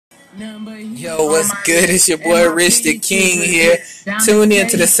Yo, what's good? It's your boy Rich the King here. Tune in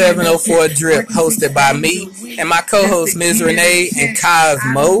to the 704 Drip, hosted by me and my co-hosts Ms. Renee and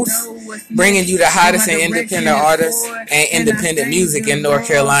Cosmos, bringing you the hottest and independent artists and independent music in North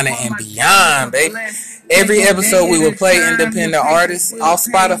Carolina and beyond, baby. Every episode we will play independent artists off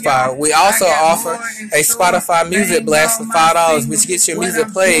Spotify. We also offer a Spotify music blast for $5, which gets your music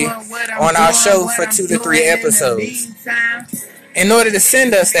played on our show for 2 to 3 episodes. In order to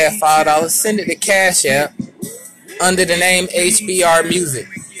send us that $5, send it to Cash App under the name HBR Music.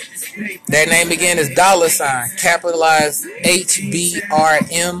 That name again is $, capitalized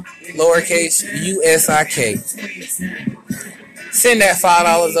HBRM, lowercase USIK. Send that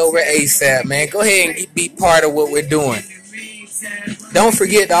 $5 over ASAP, man. Go ahead and be part of what we're doing. Don't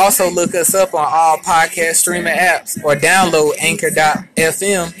forget to also look us up on all podcast streaming apps or download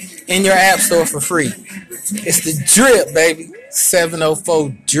Anchor.fm in your app store for free. It's the Drip, baby.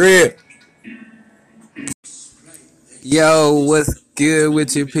 704 Drip. Yo, what's good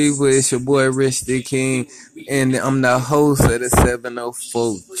with you people? It's your boy Rich the King, and I'm the host of the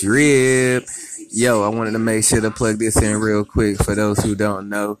 704 Drip. Yo, I wanted to make sure to plug this in real quick for those who don't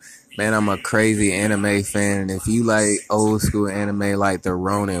know. Man, I'm a crazy anime fan, and if you like old school anime like the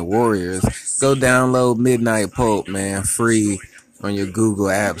Ronin Warriors, go download Midnight Pulp, man, free on your Google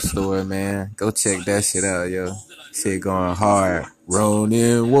App Store, man. Go check that shit out, yo. Shit going hard.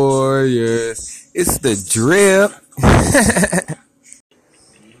 Ronin Warriors. It's the Drip.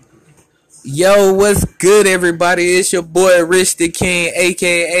 Yo, what's good, everybody? It's your boy Rich the King,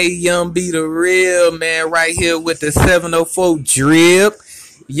 aka Young B the Real, man, right here with the 704 Drip.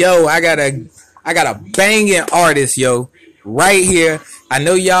 Yo, I got a banging artist, yo, right here. I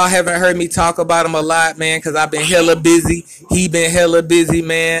know y'all haven't heard me talk about him a lot, man, because I've been hella busy. He been hella busy,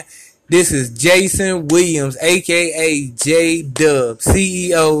 man. This is Jason Williams, a.k.a. J-Dub,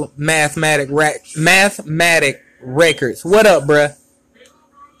 CEO, Mathematic Records. What up, bruh?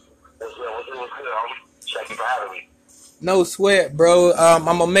 What's good? Thank you for having me. No sweat, bro. I'm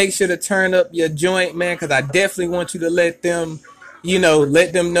going to make sure to turn up your joint, man, because I definitely want you to let them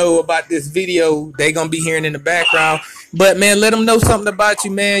know about this video they going to be hearing in the background. But, man, let them know something about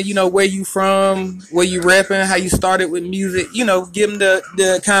you, man. You know, where you from, where you repping, how you started with music. You know, give them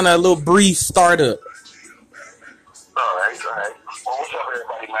the kind of little brief startup. All right. Well, what's up,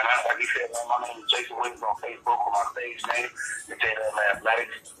 everybody, man? Like you said, man, my name is Jason Williams on Facebook with my stage name, the J-Dub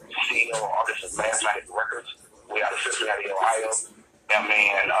Mathematics, CEO, artist of Mathematic Records. We out of Cincinnati, Ohio. I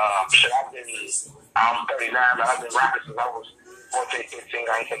mean, I'm 39, man. I've been rapping since I was 14, 15.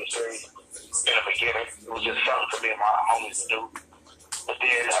 I ain't taking it serious in the beginning. It was just something for me and my homies to do. But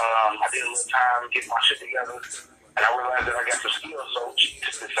then I did a little time getting my shit together, and I realized that I got some skills, so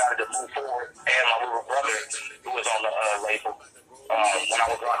just decided to move forward. And my little brother, who was on the label, when I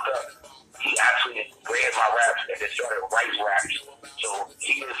was locked up, he actually read my raps and then started writing raps. So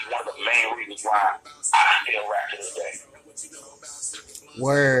he is one of the main reasons why I still rap to this day.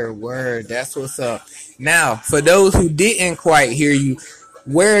 Word. That's what's up. Now, for those who didn't quite hear you,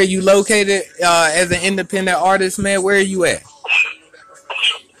 where are you located as an independent artist, man? Where are you at?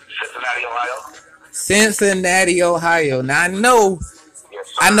 Cincinnati, Ohio. Cincinnati, Ohio. Now,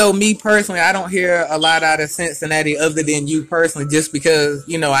 I know me personally, I don't hear a lot out of Cincinnati other than you personally, just because,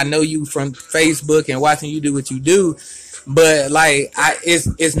 you know, I know you from Facebook and watching you do what you do. But, like,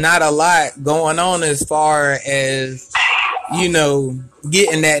 it's not a lot going on as far as, you know,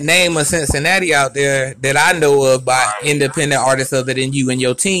 getting that name of Cincinnati out there that I know of by independent artists other than you and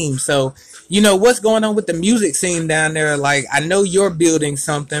your team. So, you know, what's going on with the music scene down there? Like, I know you're building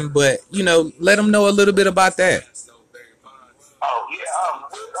something, but, you know, let them know a little bit about that. Oh, yeah.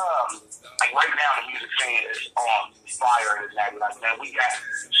 Like, right now, the music scene is on fire in Cincinnati. Like, man, we got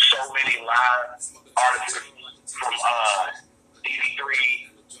so many live artists from DD3,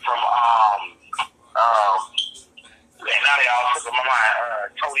 from, and now they all slip in my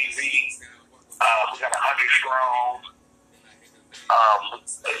mind. Tony V. We got 100 Strong.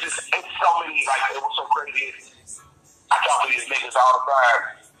 It's so many. Like, it was so crazy. I talk to these niggas all the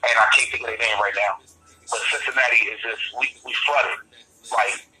time, and I can't think of their name right now. But Cincinnati is just we flooded.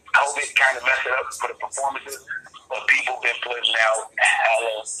 Like, COVID kind of messed it up for the performances, but people been putting out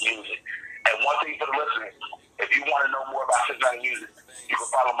hella music. And one thing for the listeners, if you want to know more about Cincinnati music, you can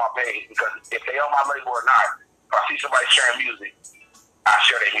follow my page, because if they on my label or not, if I see somebody sharing music, I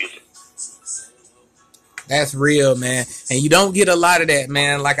share their music. That's real, man. And you don't get a lot of that,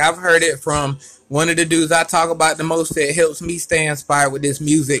 man. Like, I've heard it from one of the dudes I talk about the most that helps me stay inspired with this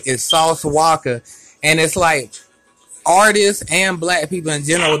music is Sauce Walker. And it's like, artists and black people in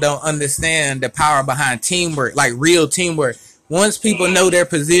general don't understand the power behind teamwork, like real teamwork. once people know their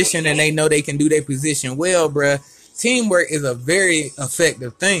position and they know they can do their position well, bruh, teamwork is a very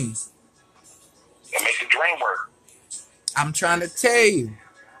effective thing. It makes the dream work. I'm trying to tell you.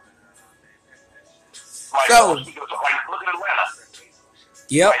 Like, So, look at Atlanta.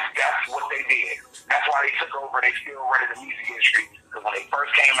 yep. Like, that's what they did. That's why they took over. They still running the music industry. Because when they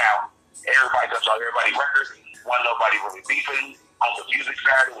first came out, everybody touched on everybody's records. Wasn't nobody really beefing on the music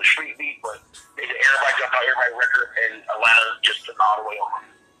side. It was street beef, but everybody jumped on everybody's record, and Atlanta just took all the way over.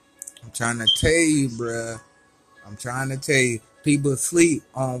 I'm trying to tell you, bruh. I'm trying to tell you. People sleep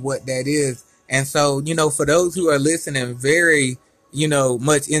on what that is. And so, you know, for those who are listening very, you know,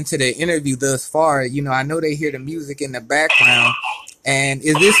 much into the interview thus far, you know, I know they hear the music in the background. And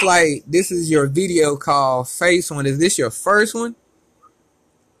is this like, this is your video called Face One? Is this your first one?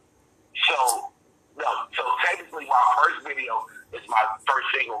 So technically my first video is my first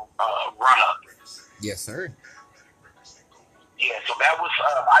single, Run Up. Yes, sir. Yeah, so that was,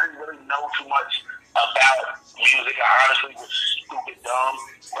 I didn't really know too much about music. I honestly was stupid dumb.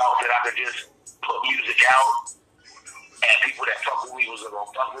 Thought that I could just put music out and people that fuck with me was going to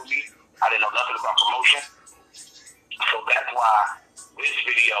fuck with me. I didn't know nothing about promotion. So that's why this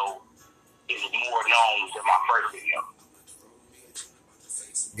video is more known than my first video.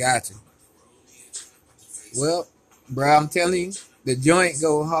 Gotcha. Well, bro, I'm telling you, the joint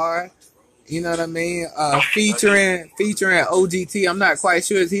go hard. You know what I mean? Featuring OGT. I'm not quite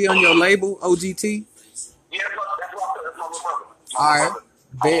sure. Is he on your label, OGT? Yeah, that's my little brother. All right.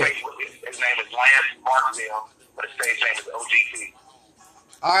 Bet. His name is Lance Barksdale, but his stage name is OGT.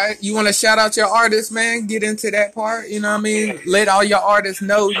 All right. You want to shout out your artists, man? Get into that part. You know what I mean? Yeah. Let all your artists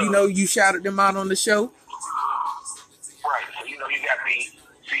know, you know, you shouted them out on the show. Right. So, you know, you got me,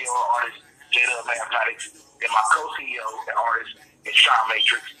 CEO artist, J-Dub Mathematics, and my co-CEO and artist is Sean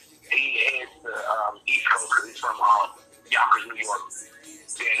Matrix. He is the East Coast because he's from Yonkers, New York.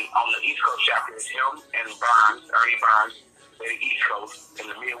 Then on the East Coast chapter is him and Ernie Burns, they're the East Coast. And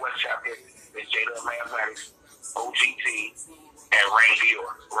the Midwest chapter is J-Dub Mathematics, OGT, and Rain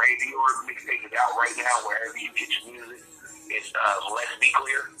Dior. Rain Dior's mixtape is out right now wherever you get your music. It's Let's Be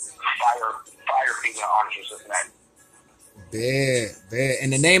Clear, fire female artist or something. Bad.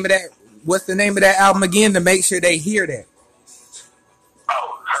 And the name of that, what's the name of that album again to make sure they hear that?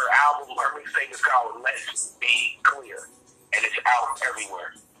 Oh, her mixtape is called Let's Be Clear, and it's out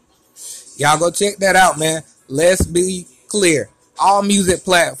everywhere. Y'all go check that out, man. Let's Be Clear. All music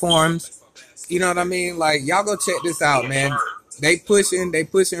platforms. You know what I mean? Like, y'all go check this out, man. They pushing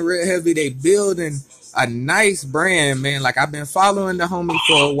real heavy. They building a nice brand, man. Like, I've been following the homie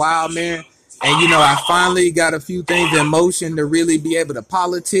for a while, man. And, you know, I finally got a few things in motion to really be able to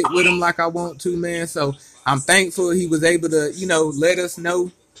politic with him like I want to, man. So I'm thankful he was able to, you know, let us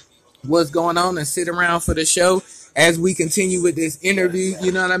know what's going on and sit around for the show as we continue with this interview.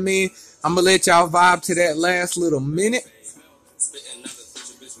 You know what I mean? I'm going to let y'all vibe to that last little minute.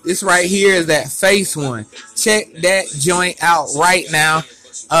 This right here is that Face One. Check that joint out right now.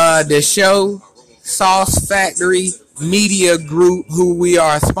 The show, Sauce Factory Media Group, who we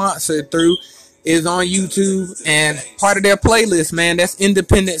are sponsored through, is on YouTube and part of their playlist, man. That's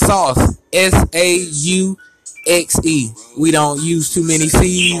Independent Sauce, SAUXE. We don't use too many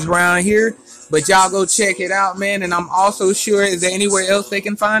C's around here, but y'all go check it out, man. And I'm also sure, is there anywhere else they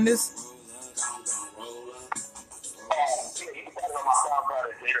can find this? Yeah, you can find it on my SoundCloud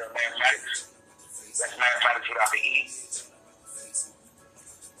at J-Dub Mathematics. That's Mathematics without the E.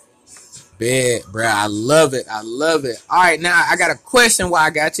 Bad, bro. I love it. All right, now I got a question while I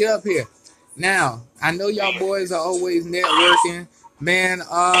got you up here. Now, I know y'all boys are always networking, man.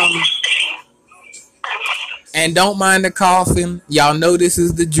 And don't mind the coughing. Y'all know this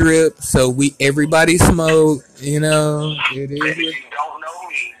is the drip, so everybody smoke. You know, it is. If you don't know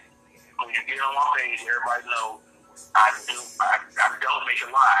me, when you get on my page, everybody know I don't make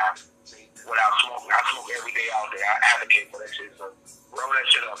it live without smoking. I smoke every day out there. I advocate for that shit. So roll that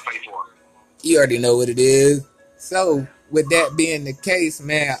shit up, Face One. You already know what it is. So, with that being the case,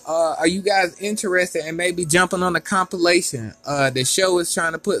 man, are you guys interested in maybe jumping on a compilation? The show is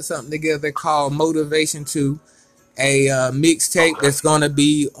trying to put something together called Motivation 2, a mixtape that's going to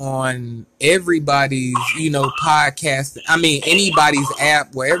be on everybody's, you know, podcast. I mean, anybody's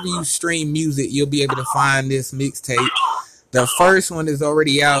app, wherever you stream music, you'll be able to find this mixtape. The first one is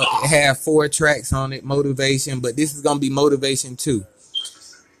already out. It had 4 tracks on it, Motivation, but this is going to be Motivation 2.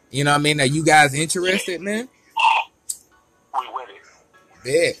 You know what I mean? Are you guys interested, man? We with it.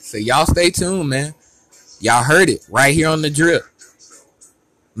 Yeah. So y'all stay tuned, man. Y'all heard it right here on the drip.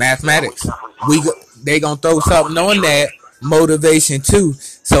 Mathematics. They gonna throw something on that Motivation 2.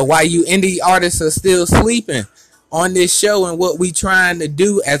 So while you indie artists are still sleeping, on this show and what we trying to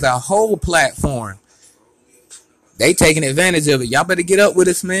do as a whole platform. They taking advantage of it. Y'all better get up with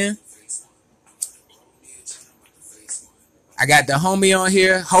us, man. I got the homie on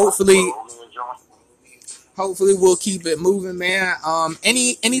here. Hopefully we'll keep it moving, man.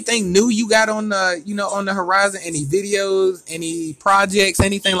 Anything new you got on the on the horizon? Any videos, any projects,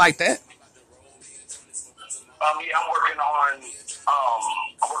 anything like that? Yeah, I'm working on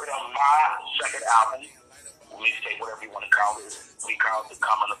my second album, mixtape, whatever you want to call it. We call it the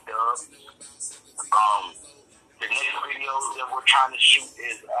Coming Up Dub. The next video that we're trying to shoot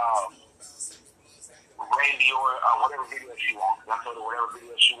is Randy or whatever video she wants. I told her whatever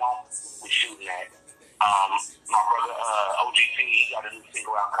video she wants, we're shooting that. My brother OGT, he got a new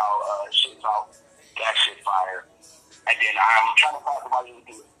single out called Shit Talk. That shit fire. And then I'm trying to find somebody who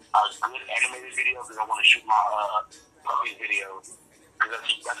do a good animated video because I want to shoot my puppy video because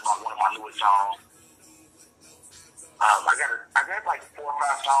that's one of my newest songs. I got like 4 or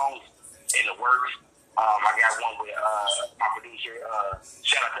 5 songs in the works. I got one with my producer.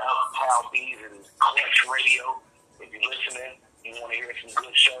 Shout out to Uptown Bees and Clutch Radio. If you're listening, you want to hear some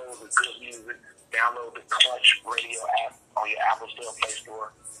good shows and good music, download the Clutch Radio app on your Apple Store, Play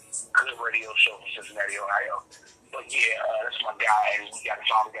Store. Good radio show from Cincinnati, Ohio. But yeah, that's my guy, and we got a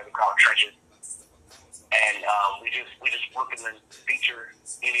song together called Trenches. And we just looking to feature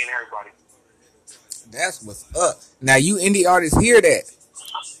any and everybody. That's what's up. Now you indie artists hear that.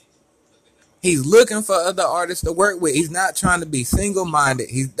 He's looking for other artists to work with. He's not trying to be single-minded.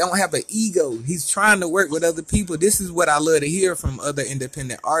 He don't have an ego. He's trying to work with other people. This is what I love to hear from other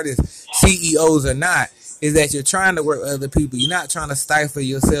independent artists, CEOs or not, is that you're trying to work with other people. You're not trying to stifle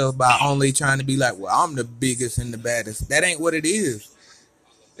yourself by only trying to be like, well, I'm the biggest and the baddest. That ain't what it is.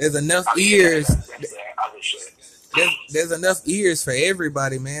 There's enough ears. There's enough ears for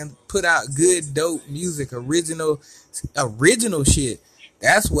everybody, man. Put out good, dope music, original shit.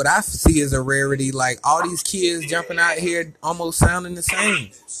 That's what I see as a rarity. Like all these kids jumping out here almost sounding the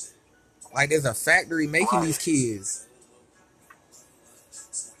same. Like there's a factory making these kids.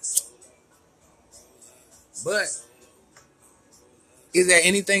 But is there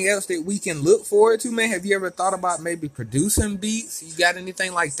anything else that we can look forward to, man? Have you ever thought about maybe producing beats? You got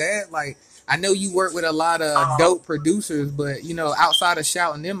anything like that? Like I know you work with a lot of dope producers, but outside of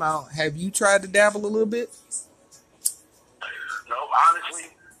shouting them out, have you tried to dabble a little bit? No,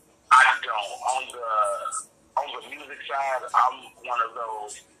 honestly, I don't. On the music side, I'm one of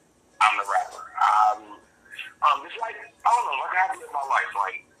those. I'm the rapper. It's like I don't know, like I live my life.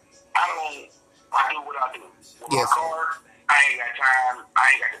 Like I do what I do. With my car, I ain't got time.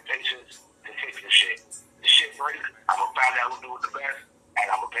 I ain't got the patience to fix the shit. The shit break. I'm gonna find out who do it the best,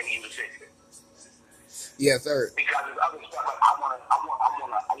 and I'm gonna pay you to fix it. Yes, sir. Because there's other stuff like I wanna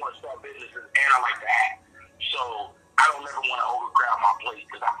start businesses, and I like to act. So I don't ever want to overcrowd my plate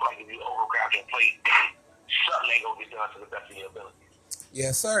because I feel like if you overcrowd your plate, something ain't gonna get done to the best of your ability.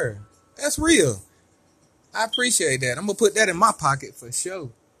 Yes, sir. That's real. I appreciate that. I'm gonna put that in my pocket for sure.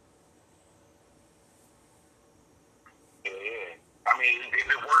 Yeah. I mean, if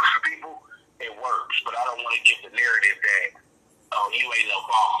it works for people, it works. But I don't want to get the narrative that you ain't no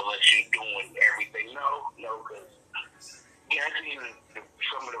boss unless you're doing everything. No, because guarantee you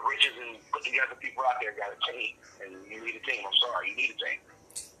some of the richest and put together people out there got a team, and you need a team. I'm sorry, you need a team.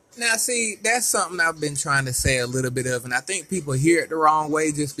 Now, see, that's something I've been trying to say a little bit of, and I think people hear it the wrong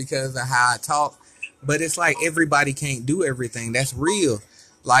way just because of how I talk. But it's like everybody can't do everything. That's real.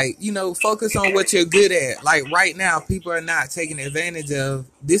 Like, focus on what you're good at. Like right now, people are not taking advantage of.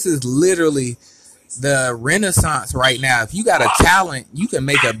 This is literally the renaissance right now. If you got a talent, you can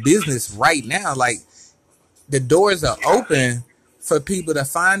make a business right now. Like the doors are open for people to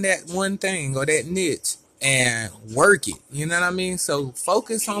find that one thing or that niche and work it. You know what I mean? So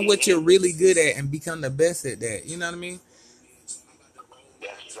focus on what you're really good at and become the best at that. You know what I mean?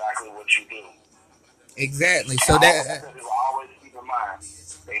 That's exactly what you do. Exactly. So that people always keep in mind,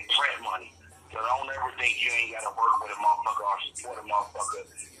 they print money. So don't ever think you ain't got to work with a motherfucker or support a motherfucker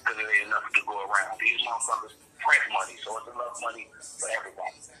because there ain't enough to go around. These motherfuckers print money, so it's enough money for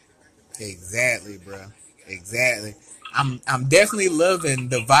everybody. Exactly, bro. Exactly. I'm definitely loving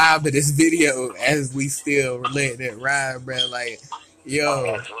the vibe of this video as we still let that ride, bro. Like,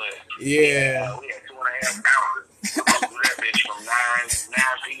 yo, yeah. We had 2.5 ounces. I'm gonna do that bitch from 9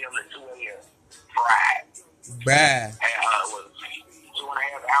 p.m. to 2 a.m. Fried. Bruh. And it was 2.5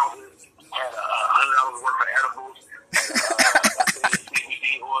 ounces. Had $100 worth of edibles. Had CBD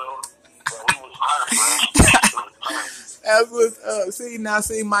oil. So we was hurt, bro. That's what's up.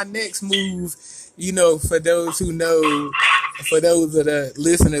 See, my next move, for those who know, for those of the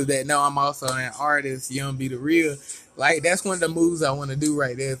listeners that know, I'm also an artist. Young Be the Real. Like that's one of the moves I want to do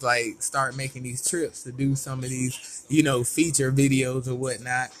right there. Is like start making these trips to do some of these, feature videos or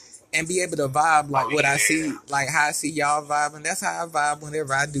whatnot, and be able to vibe like what I see, like how I see y'all vibing. That's how I vibe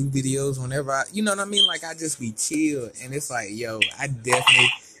whenever I do videos. Whenever you know what I mean? Like I just be chill, and it's like, yo, I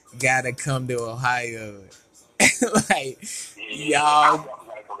definitely gotta come to Ohio. Like y'all.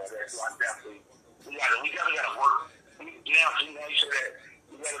 We definitely gotta work. Now you say that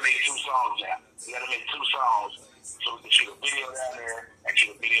we gotta make 2 songs now. We gotta make 2 songs so we can shoot a video down there and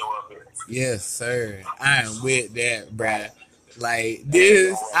shoot a video up here. Yes, sir. I am with that, bruh. Like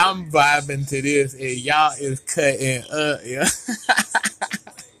this, I'm vibing to this, and y'all is cutting up, yeah.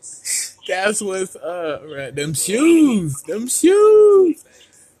 That's what's up, right? Them shoes.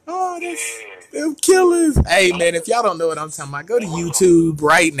 Oh, them killers. Hey, man, if y'all don't know what I'm talking about, go to YouTube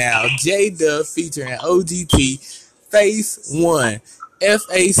right now. J-Dub featuring OGP, Face One,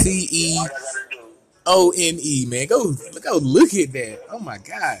 FACEONE, man. Go look at that. Oh, my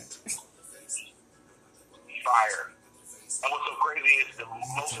God. Fire. And what's so crazy is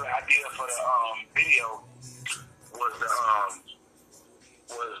most of the idea for the video was the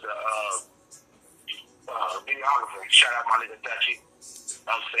videographer. Shout out my nigga Dutchy.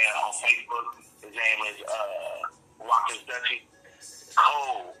 I'm saying on Facebook, his name is Rockers Dutchy.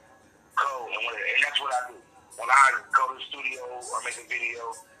 Cold, and that's what I do. When I go to the studio or make a video,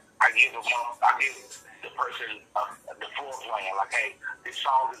 I give the person the floor plan. Like, hey, this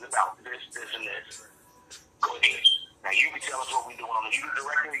song is about this, and this. Go ahead. Now you can tell us what we're doing on it. You the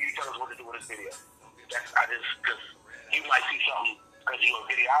director, you tell us what to do with this video. Because you might see something because you're a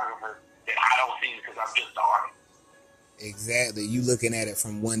videographer that I don't see because I'm just the artist. Exactly. You looking at it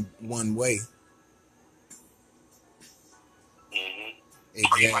from one way. Mm-hmm.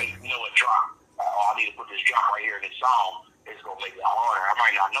 Exactly. You might a drop. I need to put this drop right here in this song. It's going to make it harder. I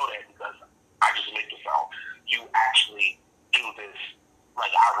might not know that because I just make the song. You actually do this.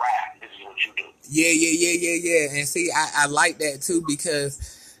 Like I rap. This is what you do. Yeah. And see, I like that too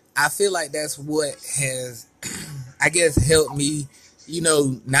because I feel like that's what has, I guess, helped me,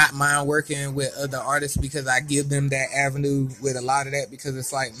 not mind working with other artists because I give them that avenue with a lot of that because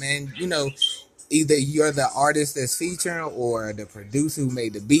it's like, man, either you're the artist that's featuring or the producer who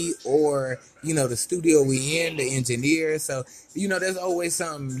made the beat or, the studio we in, the engineer. So, there's always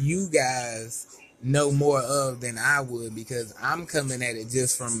something you guys know more of than I would because I'm coming at it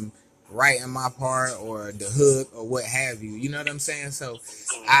just from writing my part or the hook or what have you. You know what I'm saying? So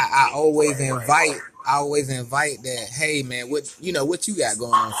I always invite that, hey man, what you got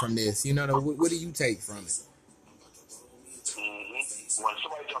going on from this? What do you take from it? Mm-hmm. When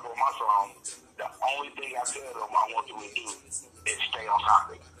somebody jump on my song, the only thing I tell them I want them to do is stay on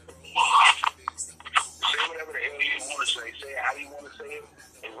topic. Say whatever the hell you want to say. Say it how you want to say it.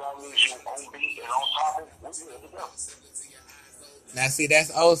 As long as you on beat and on topic, we're good to go. Now, see, that's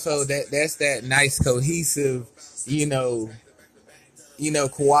also that's that nice cohesive,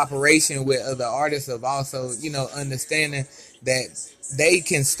 cooperation with other artists of also, understanding that they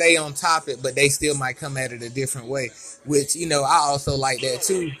can stay on topic, but they still might come at it a different way, which, I also like that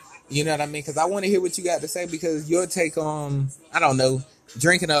too. You know what I mean? Because I want to hear what you got to say because your take on, I don't know,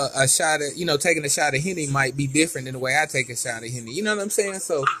 drinking a shot of, taking a shot of Henny might be different than the way I take a shot of Henny. You know what I'm saying?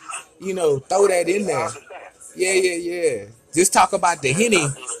 So, throw that in there. Yeah. Just talk about the Henny,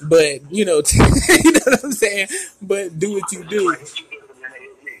 but, you know what I'm saying? But do what you do.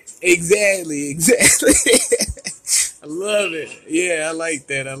 Exactly. I love it. Yeah, I like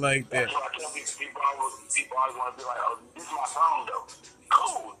that. That's why I tell people always want to be like, oh, this is my song, though.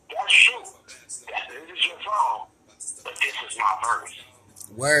 Cool, that's true. This is your song, but this is my verse.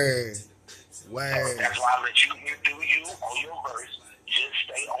 Word. That's why I let you do you on your verse. Just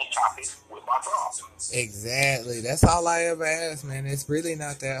stay on topic with my song. Exactly. That's all I ever ask, man. It's really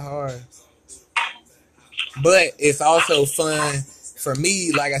not that hard. But it's also fun for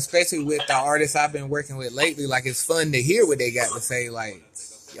me, like, especially with the artists I've been working with lately, like, it's fun to hear what they got to say. Like,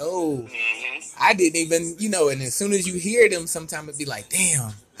 yo, I didn't even, and as soon as you hear them, sometimes it'd be like,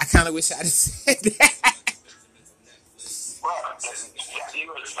 damn, I kind of wish I'd have said that. Bro, you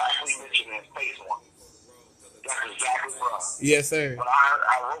were exactly mentioning Phase One. That's exactly right. Yes, sir. When I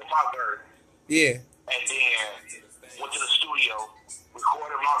wrote my verse. Yeah. And then went to the studio,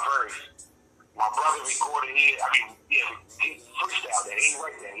 recorded my verse. My brother recorded his. He freestyled that. He ain't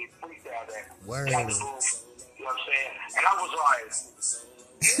write that. He freestyled that. Word. Got the booth, you know what I'm saying? And I was like,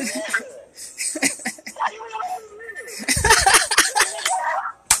 why you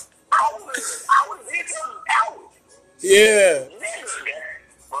I was here till hours. Yeah.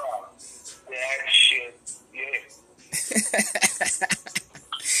 Bro, that shit, yeah.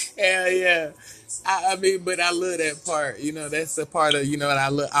 yeah. I mean, but I love that part. You know, that's the part of, you know, what I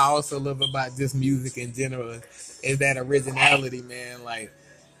also love about just music in general is that originality, man. Like,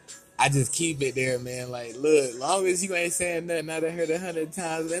 I just keep it there, man. Like, look, long as you ain't saying nothing I done heard 100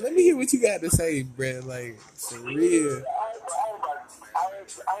 times, man, let me hear what you got to say, bro. Like, for real.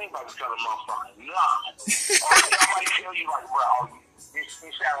 I ain't about to tell a motherfucker nothing. I might tell you, like, bro, you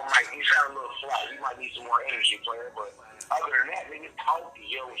sound a little flat. You might need some more energy, player. But other than that, nigga, talk to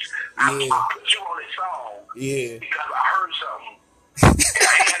you. I put you on this song because I heard something. And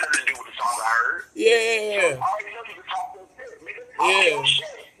I had nothing to do with the song I heard. Yeah. So I already know you can talk that shit, nigga.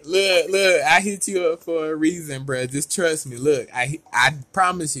 Yeah. Look, I hit you up for a reason, bro. Just trust me. Look, I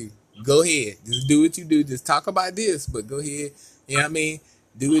promise you. Go ahead. Just do what you do. Just talk about this, but go ahead. You know what I mean?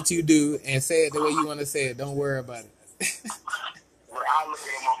 Do what you do and say it the way you want to say it. Don't worry about it. Bro, I look at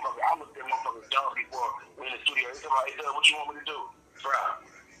motherfuckers dumb before we're in the studio. They tell me, hey, what you want me to do? Bro.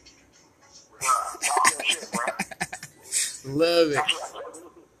 Talk that shit, bro. Love it.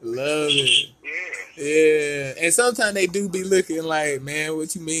 Love it. Yeah. And sometimes they do be looking like, man,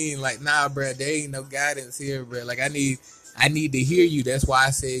 what you mean? Like, nah, bro, there ain't no guidance here, bro. Like, I need to hear you. That's why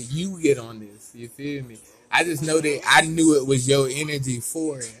I said you get on this. You feel me? I just know that I knew it was your energy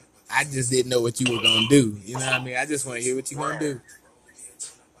for it. I just didn't know what you were gonna do. You know what I mean? I just want to hear what you gonna do.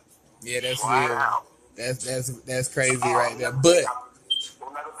 Yeah, that's real. That's crazy right there. But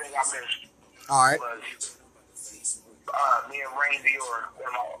another thing I missed. All right. Was me and Rain Dior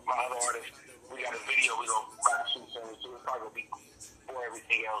and my other artist, we got a video we gonna shoot soon. So it's probably gonna be before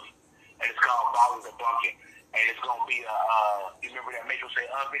everything else, and it's called Ballers of Bunking, and it's gonna be you remember that Make 'Em Say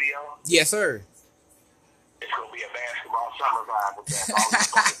video? Yes, sir. It's gonna be a basketball summer vibe with that Ballers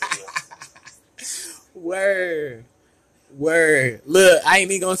of Bunking video. Word. Look, I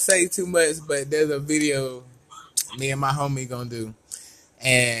ain't even gonna say too much, but there's a video me and my homie gonna do,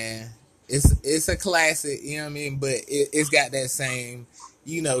 and it's a classic, you know what I mean? But it's got that same,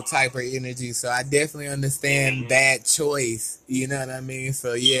 you know, type of energy. So I definitely understand that choice. You know what I mean?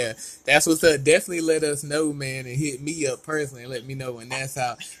 So yeah, that's what's up. Definitely let us know, man, and hit me up personally and let me know when that's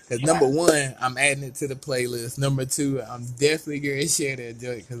out. Because number one, I'm adding it to the playlist. Number two, I'm definitely gonna share that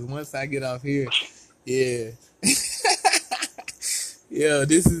joint. Because once I get off here, yeah. Yo,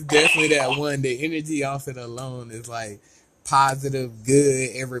 this is definitely that one. The energy off it alone is like positive,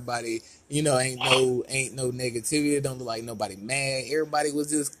 good. Everybody, you know, ain't no negativity. It don't look like nobody mad. Everybody was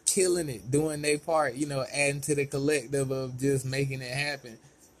just killing it, doing their part. You know, adding to the collective of just making it happen.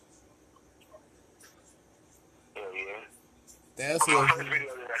 Yeah. That's what. My first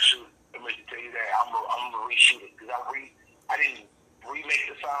video that I shoot, I'm going to tell you that I'm gonna reshoot it because I didn't remake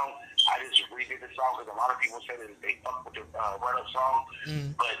the song. I just redid the song because a lot of people say that they fuck with the run-up song,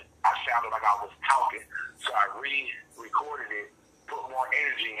 but I sounded like I was talking, so I re-recorded it, put more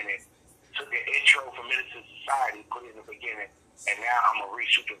energy in it, took the intro from Minutes to Society, put it in the beginning, and now I'm gonna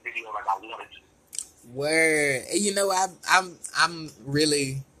reshoot the video like I wanted to. Word, you know, I'm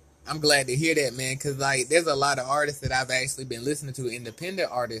glad to hear that, man, because like there's a lot of artists that I've actually been listening to, independent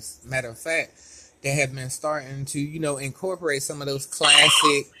artists, matter of fact, that have been starting to, you know, incorporate some of those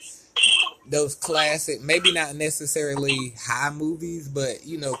classic, maybe not necessarily high movies, but,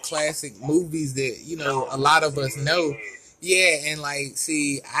 you know, classic movies that, you know, a lot of us know. Yeah, and like,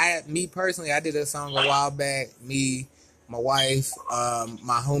 see, me personally, I did a song a while back, me, my wife,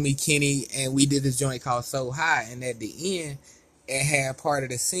 my homie Kenny, and we did this joint called So High, and at the end, it had part of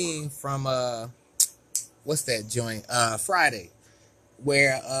the scene from, what's that joint? Friday,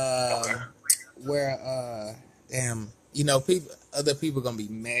 where, damn, you know, other people gonna be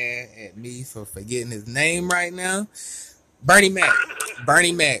mad at me for forgetting his name right now. Bernie Mac,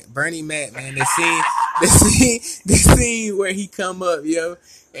 man. The scene where he come up, yo,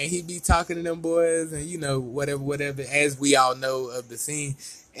 and he be talking to them boys, and you know, whatever, as we all know of the scene,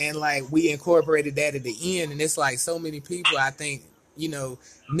 and like we incorporated that at the end, and it's like so many people, I think, you know,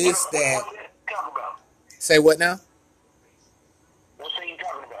 miss that. Say what now? What scene you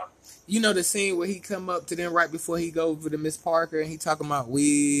talking about? You know the scene where he come up to them right before he go over to Miss Parker and he talking about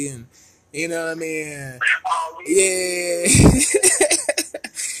we and you know what I mean? Yeah.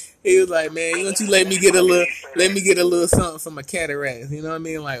 He was like, man, why don't you let me get a little something from a cataract? You know what I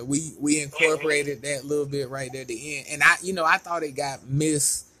mean? Like we incorporated that little bit right there at the end, and I thought it got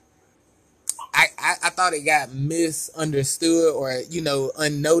I thought it got misunderstood or, you know,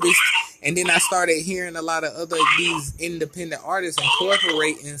 unnoticed. And then I started hearing a lot of these independent artists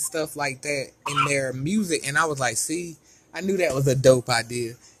incorporating stuff like that in their music. And I was like, see, I knew that was a dope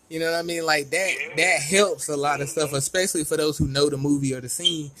idea. You know what I mean? Like that helps a lot of stuff, especially for those who know the movie or the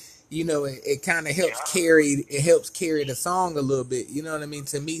scene. it kind of helps Yeah. carry the song a little bit. You know what I mean?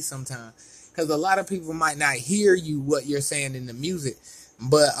 To me, sometimes, because a lot of people might not hear you what you're saying in the music,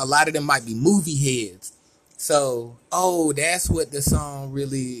 but a lot of them might be movie heads. So, that's what the song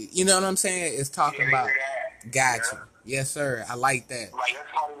really, you know what I'm saying? It's talking Yeah, they about. hear that. Got Yeah. you. Yes, sir. I like that. Like, that's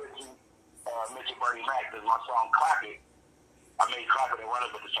probably what you mentioned Bernie Mac, because my song Clap It, I made Clap It and Run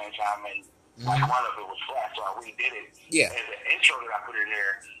Up at the same time, and like one of it was flat, so I redid it. Yeah. And the intro that I put in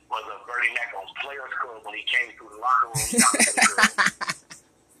there was a Bernie Mac on Players Club when he came through the locker room down to the girl.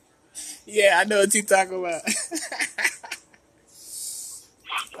 Yeah, I know what you talking about.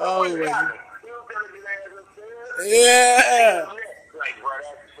 Oh, What's man. happening? He was gonna get ass upstairs. Yeah. Like, bro,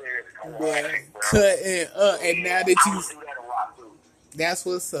 that's serious. Boy, cutting up. And now that I you, would do that a lot too. that's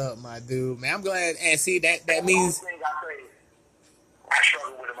what's up, my dude, man. I'm glad. And see, that The means, only thing I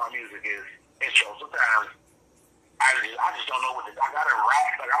struggle with in my music is intro. Sometimes I just don't know what to do. I gotta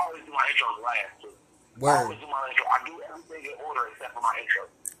rap, like I always do my intros last too. I word, always do my intro. I do everything in order except for my intro. I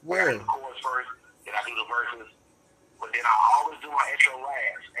do word. the chorus first, then I do the verses, but then I always do my intro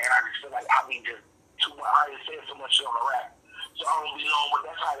last. And I just feel like I be just too much. I already said so much shit on the rap, so I don't be knowing. But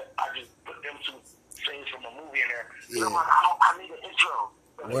that's how I just put them two scenes from a movie in there. Yeah. I'm like, I need an intro.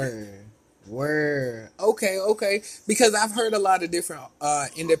 Word. Okay. Because I've heard a lot of different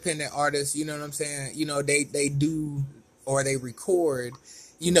independent artists, you know what I'm saying? They do, or they record,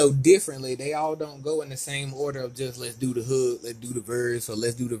 differently. They all don't go in the same order of just let's do the hook, let's do the verse, or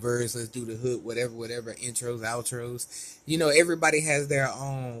let's do the verse, let's do the hook, whatever, intros, outros. Everybody has their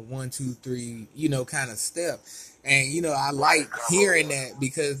own 1, 2, 3, kind of step. And I like hearing that,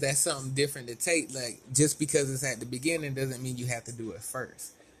 because that's something different to take. Like, just because it's at the beginning doesn't mean you have to do it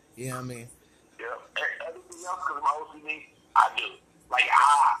first. You know what I mean? Yeah. Everything else, because my OCD, I do. Like,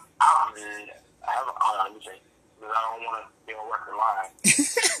 let me say, because I don't want to be on record line.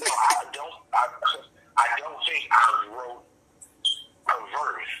 No, I don't think I wrote a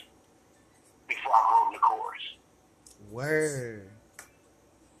verse before I wrote the chorus. Word.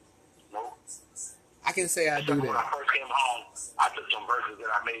 Nope. I can say I do When I that. first came home, I took some verses that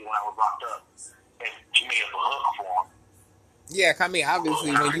I made when I was locked up and made up a hook for them. Yeah, I mean,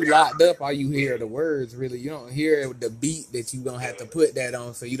 obviously, when you locked up, all you hear are the words, really. You don't hear the beat that you going to have to put that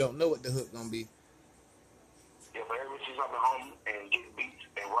on, so you don't know what the hook going to be. Yeah, but ever since I've been home and getting beats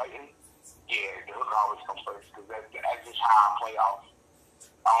and writing, yeah, the hook always comes first, because that's just how I play off.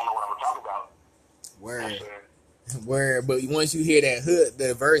 I don't know what I'm going to talk about. Word. Word. But once you hear that hook,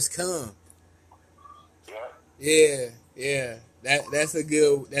 the verse come. Yeah. Yeah. That's a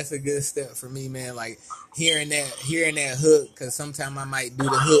good step for me, man. Like hearing that hook, because sometimes I might do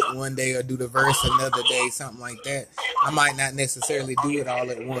the hook one day or do the verse another day, something like that. I might not necessarily do it all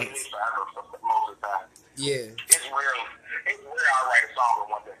at once. Most of the time. Yeah. It's rare I write a song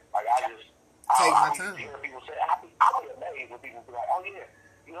in one day. Like Take my time. Hear people say, I would be amazed when people be like, oh yeah,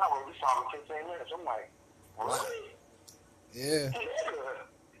 I wrote this song in 15 minutes. I'm like, really? Yeah.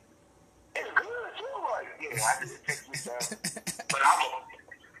 It's good too. Like, yeah, I just take me time. But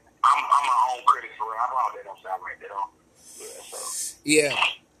I'm my own critic for real. I know they don't sound right. They don't. Yeah, so. Yeah.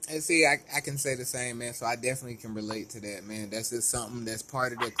 And see, I can say the same, man. So I definitely can relate to that, man. That's just something that's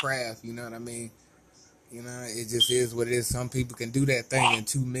part of the craft. You know what I mean? It just is what it is. Some people can do that thing in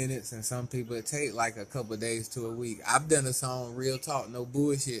 2 minutes, and some people it take like a couple of days to a week. I've done a song, real talk, no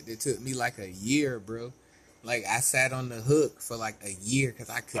bullshit, that took me like a year, bro. Like I sat on the hook for like a year because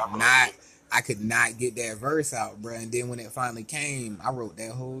I could not get that verse out, bro. And then when it finally came, I wrote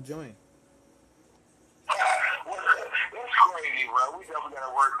that whole joint. That's crazy, bro. We definitely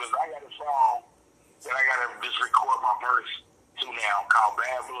gotta work, because I got a song that I gotta just record my verse to now called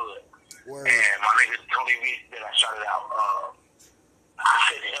Bad Blood. Word. And my nigga Tony V, that I shot it out. I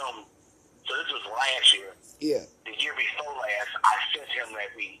sent him. So this was last year. Yeah. The year before last, I sent him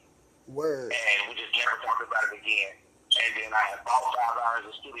that beat. Word. And we just never talked about it again. And then I had bought 5 hours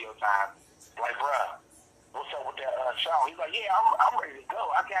of studio time. Like, bruh, what's up with that song? He's like, yeah, I'm ready to go.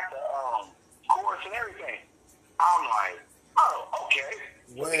 I got the chorus and everything. I'm like, oh, okay.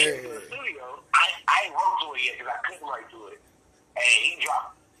 Word. We came to the studio. I ain't wrote to it yet because I couldn't write to it. And he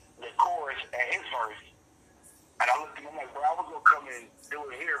dropped the chorus and his verse. And I looked at him, I'm like, bro, I was going to come and do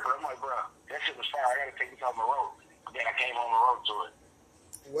it here, but I'm like, bro, that shit was fire. I got to take this on the road. Then I came on the road to it.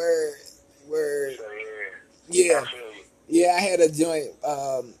 Word. So, Yeah. I feel you. Yeah, I had a joint.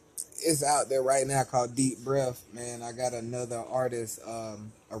 It's out there right now called Deep Breath, man. I got another artist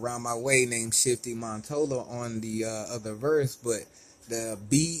around my way named Shifty Montola on the other verse, but the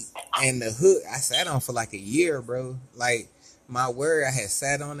beat and the hook I sat on for like a year, bro. Like my word, I had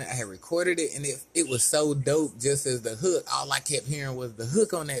sat on it, I had recorded it, and it was so dope. Just as the hook, all I kept hearing was the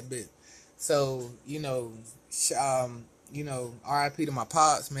hook on that bit. So R.I.P. to my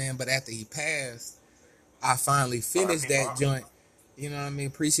pops, man. But after he passed, I finally finished that joint. You know what I mean?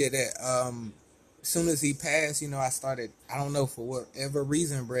 Appreciate that. As soon as he passed, I started, I don't know, for whatever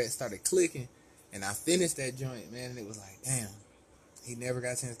reason, Brett started clicking. And I finished that joint, man. And it was like, damn, he never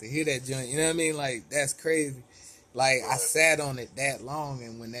got a chance to hear that joint. You know what I mean? Like, that's crazy. Like, I sat on it that long.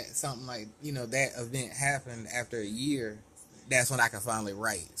 And when something like, that event happened after a year, that's when I could finally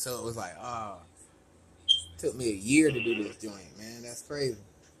write. So it was like, it took me a year to do this joint, man. That's crazy.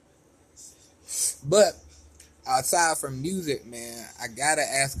 But aside from music, man, I gotta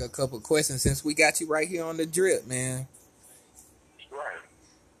ask a couple questions since we got you right here on the drip, man. Right.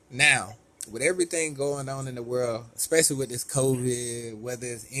 Now, with everything going on in the world, especially with this COVID, whether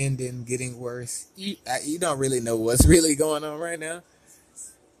it's ending, getting worse, you don't really know what's really going on right now.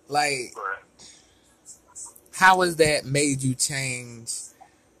 Like, how has that made you change,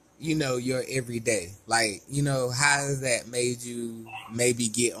 your everyday? Like, how has that made you maybe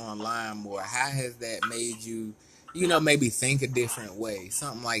get online more? How has that made you, maybe think a different way?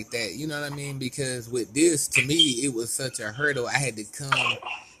 Something like that. You know what I mean? Because with this, to me, it was such a hurdle. I had to come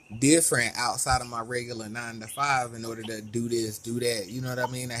different outside of my regular 9 to 5 in order to do this, do that. You know what I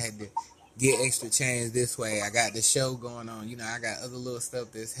mean? I had to get extra change this way. I got the show going on. I got other little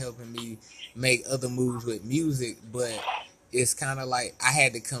stuff that's helping me make other moves with music, but it's kind of like I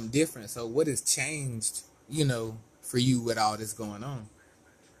had to come different. So what has changed, for you with all this going on?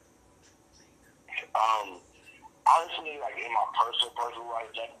 Honestly, like in my personal life,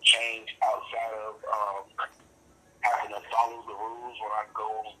 nothing changed outside of having to follow the rules when I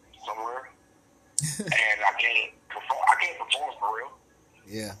go somewhere, and I can't perform for real.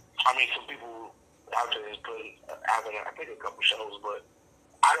 Yeah. I mean, some people out there is having I think a couple shows, but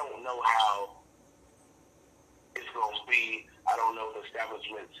I don't know how it's going to be. I don't know the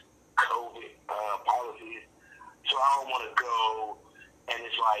establishment's COVID policies, so I don't want to go and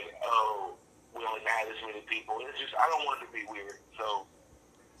it's like, oh, we only had this many people. It's just, I don't want it to be weird. So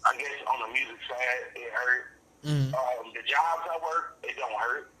I guess on the music side, it hurt. Mm-hmm. The jobs I work, it don't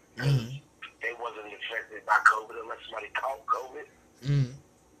hurt. Mm-hmm. They wasn't affected by COVID unless somebody caught COVID. Mm-hmm.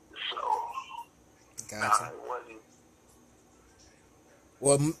 So, gotcha. It wasn't.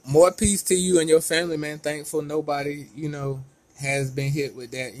 Well, more peace to you and your family, man. Thankful nobody, has been hit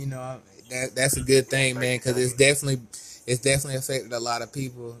with that. That's a good thing, man, because it's definitely affected a lot of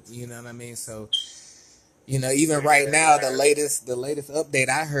people. You know what I mean? So, even right now, the latest update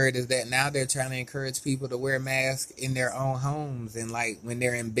I heard is that now they're trying to encourage people to wear masks in their own homes and like when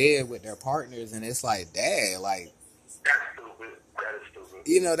they're in bed with their partners, and it's like, dang, like that's stupid. That is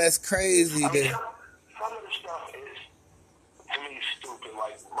stupid. That's crazy. I mean, some of the stuff is to me stupid.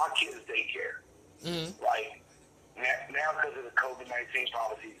 Like my kids' daycare. Mm-hmm. Like now because of the COVID-19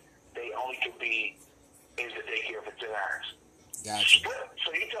 policies, they only can be in the daycare for 10 hours. Gotcha.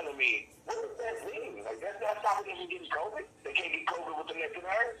 So you're telling me, what does that mean? Like that's not stopping them from getting COVID? They can't get COVID within the 10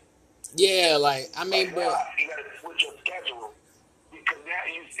 hours? Yeah, like I mean, like, but you got to switch your schedule because now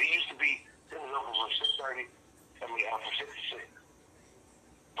it used to be it was open from 6:30. From 6 to 6.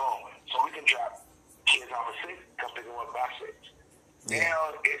 Boom. So we can drop kids off at 6, come pick them up by 6. Yeah.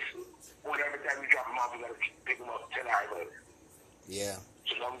 Now it's whatever time you drop them off, you got to pick them up 10 hours later. Yeah.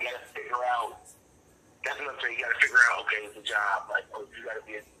 So now we got to figure out. That's another thing. You got to figure out. Okay, it's a job. Like, oh, you got to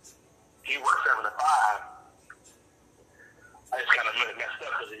be. He works 7 to 5. It's kind of messed up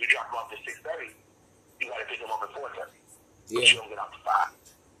because if you drop him off at 6:30, you got to pick him up at 4:30. Yeah. But you don't get off to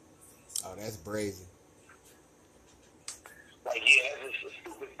 5. Oh, that's brazy. Like, yeah, it's just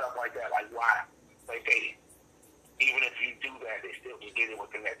stupid stuff like that. Like, why? Like, they, even if you do that, they still can get it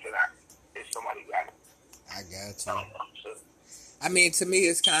within that tonight. If somebody got it. I got you. I mean, to me,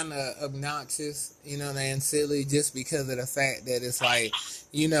 it's kind of obnoxious, and silly just because of the fact that it's like,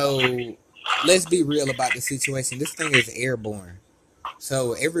 let's be real about the situation. This thing is airborne.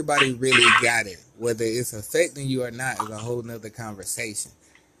 So everybody really got it. Whether it's affecting you or not is a whole nother conversation.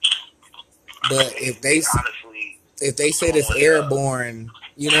 But if they said it's airborne,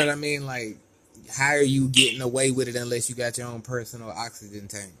 you know what I mean? Like, how are you getting away with it unless you got your own personal oxygen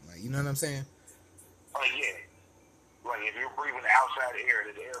tank? Like, you know what I'm saying? Oh, yeah. Like, if you're breathing outside air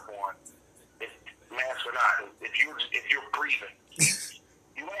that's airborne, it's mask or not, if you're breathing,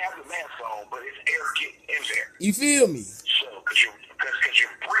 you might have the mask on, but it's air getting in there. You feel me? So, because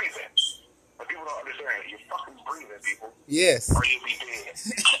you're breathing. But people don't understand. You're fucking breathing, people. Yes. Or you'll be dead.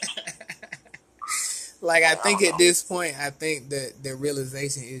 Like, I think at this point, I think that the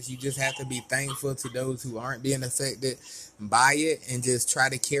realization is you just have to be thankful to those who aren't being affected by it and just try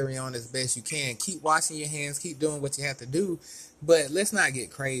to carry on as best you can. Keep washing your hands, keep doing what you have to do, but let's not get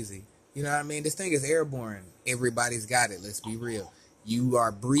crazy. You know what I mean? This thing is airborne. Everybody's got it. Let's be real. You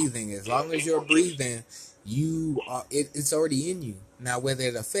are breathing. As long as you're breathing, it's already in you. Now, whether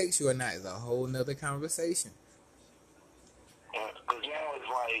it affects you or not is a whole nother conversation. Because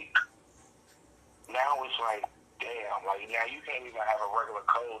now it's like, damn, like now you can't even have a regular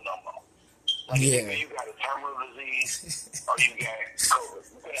cold no more. Like either you got a terminal disease or you got COVID.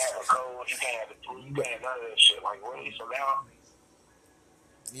 You can't have a cold, you can't have a flu, you can't have none of that shit. Like really, so now,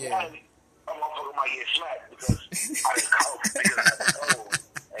 a motherfucker might get slapped because I just coughed because I have a cold,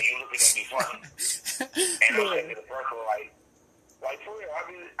 and you looking at me funny, and I'm taking the person like for real,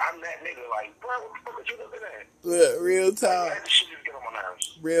 I'm that nigga, like, bro, what the fuck are you looking at? Look, real talk. Like, that shit just get on my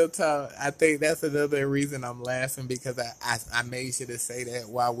nerves. Real talk. I think that's another reason I'm laughing, because I made sure to say that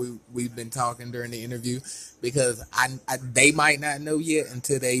while we've been talking during the interview, because they might not know yet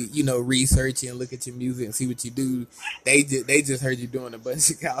until they research and look at your music and see what you do. They just heard you doing a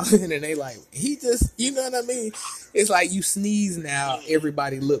bunch of calling and they like, he just, you know what I mean? It's like you sneeze now,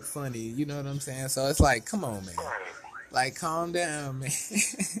 everybody look funny. You know what I'm saying? So it's like, come on, man. Like, calm down, man.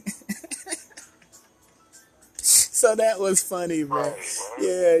 So that was funny, bro.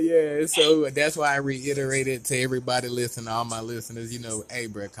 Yeah. So that's why I reiterated to everybody listening, all my listeners, hey,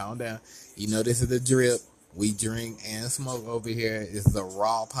 bro, calm down. This is the drip. We drink and smoke over here. It's the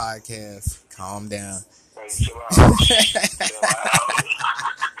Raw podcast. Calm down.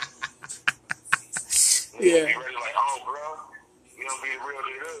 Yeah.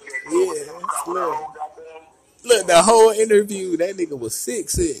 Look, the whole interview, that nigga was sick.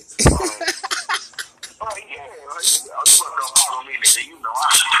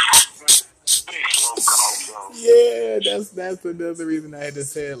 Yeah, that's another reason I had to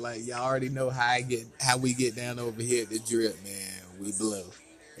say it. Like, y'all already know how we get down over here at the drip, man. We blow.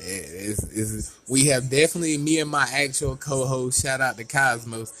 We have definitely, me and my actual co-host, shout out to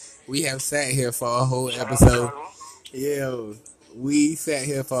Cosmos, we have sat here for a whole episode. Yeah, we sat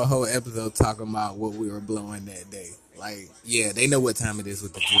here for a whole episode talking about what we were blowing that day. Like, yeah, they know what time it is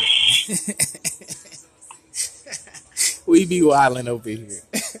with the drip. We be wilding over here.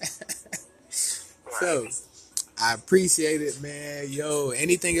 So, I appreciate it, man. Yo,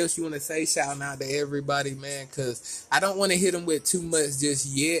 anything else you want to say? Shouting out to everybody, man, because I don't want to hit them with too much just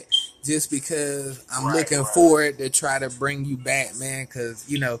yet, just because I'm looking forward to try to bring you back, man, because,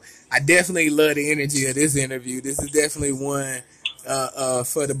 I definitely love the energy of this interview. This is definitely one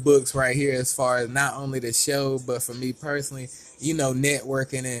for the books right here, as far as not only the show, but for me personally,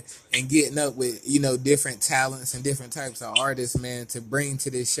 networking and getting up with, different talents and different types of artists, man, to bring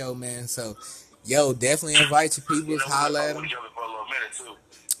to this show, man. So, yo, definitely invite your people, holler at them.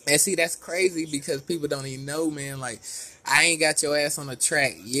 And see, that's crazy because people don't even know, man. Like, I ain't got your ass on the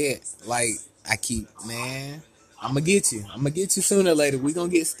track yet. Like, man, I'm going to get you. I'm going to get you sooner or later. We going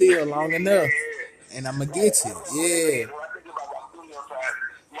to get still long enough. And I'm going to get you. Yeah.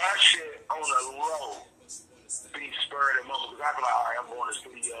 My shit on the low be spurred and moment because I be like, all right, I'm going to the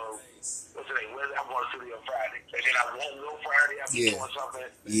studio. What's today? I'm going to the studio Friday. And then I won't go Friday. I'll be doing something.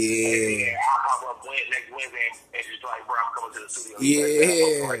 Yeah. And then I'll pop up next Wednesday and just like, bro, I'm coming to the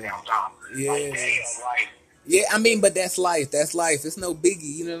studio. Right downtown. Yeah. Like, damn, like. Yeah, I mean, but that's life. That's life. It's no biggie.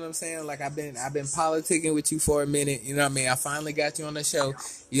 You know what I'm saying? Like, I've been politicking with you for a minute. You know what I mean? I finally got you on the show.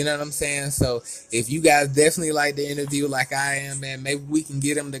 You know what I'm saying? So if you guys definitely like the interview like I am, man, maybe we can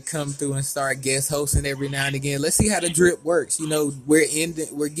get them to come through and start guest hosting every now and again. Let's see how the drip works. We're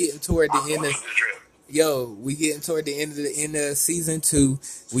getting toward the end of. Yo, we getting toward the end of season 2.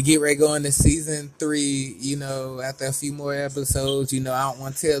 We get ready to go into season 3. After a few more episodes. I don't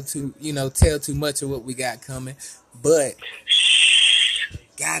want to tell too much of what we got coming, but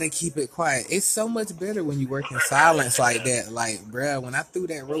gotta keep it quiet. It's so much better when you work in silence like that. Like, bruh, when I threw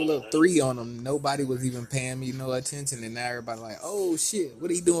that roll up 3 on them, nobody was even paying me no attention, and now everybody like, oh shit, what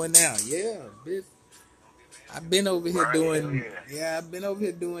are you doing now? Yeah, bitch. I've been over here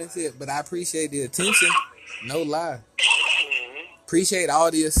doing shit, but I appreciate the attention. No lie. Appreciate all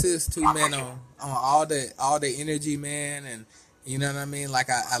the assists too, man, on all the energy, man, and you know what I mean? Like,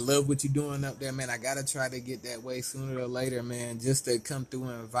 I love what you're doing up there, man. I gotta try to get that way sooner or later, man, just to come through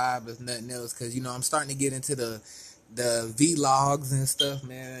and vibe if nothing else, because I'm starting to get into the vlogs and stuff,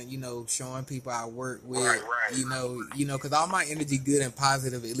 man, showing people I work with, because all my energy good and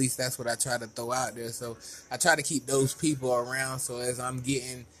positive, at least that's what I try to throw out there. So I try to keep those people around. So as I'm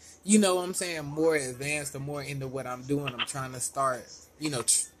getting, more advanced or more into what I'm doing, I'm trying to start,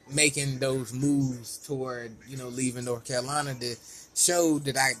 making those moves toward, you know, leaving North Carolina to show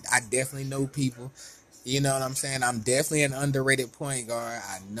that I definitely know people. You know what I'm saying? I'm definitely an underrated point guard.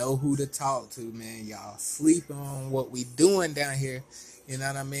 I know who to talk to, man. Y'all sleep on what we doing down here. You know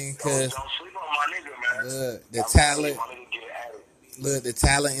what I mean? Cause don't sleep on my nigga, man. look, the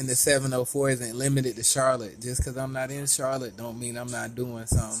talent in the 704 isn't limited to Charlotte. Just because I'm not in Charlotte don't mean I'm not doing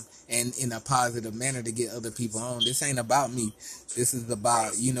something and in a positive manner to get other people on. This ain't about me. This is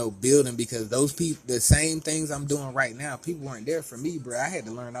about, you know, building, because those people, the same things I'm doing right now, people weren't there for me, bro. I had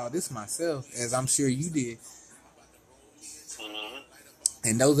to learn all this myself, as I'm sure you did. Mm-hmm.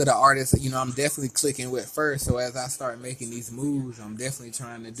 And those are the artists, you know, I'm definitely clicking with first. So as I start making these moves, I'm definitely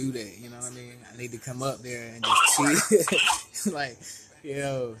trying to do that. You know what I mean? I need to come up there and just chill. Like,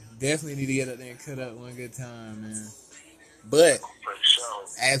 yo, definitely need to get up there and cut up one good time, man. But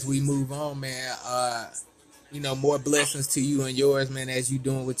as we move on, man, you know, more blessings to you and yours, man, as you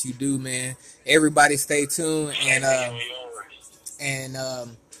doing what you do, man. Everybody stay tuned, and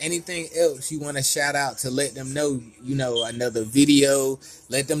anything else you want to shout out to let them know, you know, another video,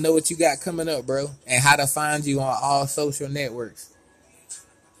 let them know what you got coming up, bro, and how to find you on all social networks.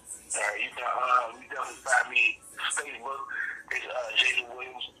 You definitely find me Facebook. It's Jason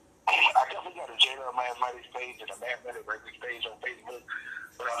Williams. I definitely got a Jada Mathematics page and a Mathematics Records page on Facebook,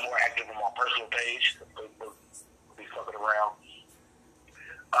 but I'm more active on my personal page. Facebook be fucking around.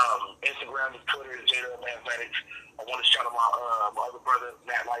 Instagram and Twitter is Jada Mathematics. I want to shout out my other brother,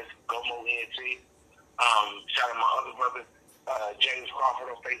 Matt Life, Gomo ENT. Shout out my other brother, James Crawford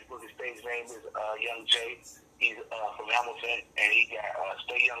on Facebook. His stage name is Young Jay. He's from Hamilton, and he got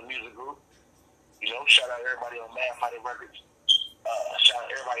Stay Young Music Group. You know, shout out everybody on Mathematics Records. Shout out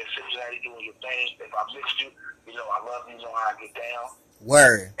everybody in Cincinnati doing your thing. If I missed you, you know I love you. You know how I get down.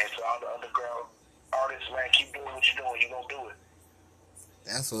 Word. And to all the underground artists, man, keep doing what you're doing. You're going to do it.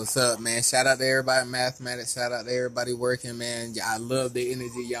 That's what's up, man. Shout out to everybody in mathematics. Shout out to everybody working, man. I love the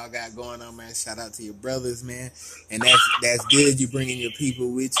energy y'all got going on, man. Shout out to your brothers, man. And that's good. You bringing your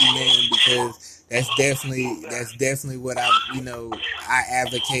people with you, man, because that's definitely what I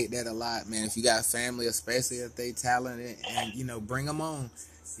advocate that a lot, man. If you got family, especially if they talented, and you know, bring them on.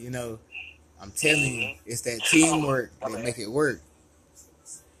 You know, I'm telling you, it's that teamwork that make it work.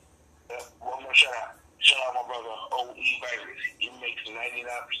 One more shout out. Shout out my brother O.E. Bangers. He makes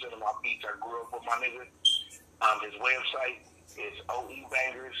 99% of my beats. I grew up with my nigga. His website is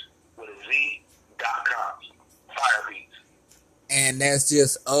OEBangers with a Z.com. Fire beats. And that's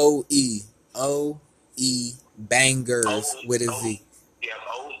just O.E. Bangers with a Z. Yeah,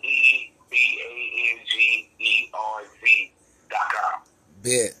 OEBANGERZ.com.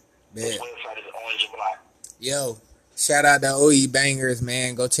 Bet. His website is Orange and Black. Yo. Shout out to OE Bangers,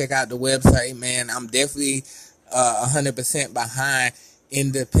 man. Go check out the website, man. I'm definitely 100% behind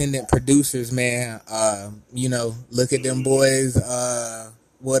independent producers, man. You know, look at them boys.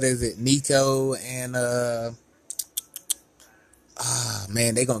 What is it? Nico and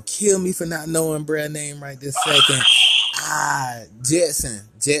man, they gonna kill me for not knowing bruh name right this second.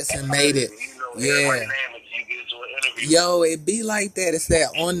 Jetson made it. Yeah. Yo, it be like that. It's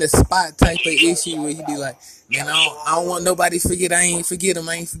that on the spot type of issue where you be like, man, I don't want nobody to forget. I ain't forget him.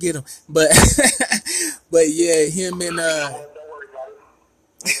 But but yeah, him and Don't worry about it.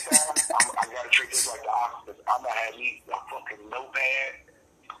 Next time, I gotta treat this like the Oscars. I'm gonna have me a fucking notepad.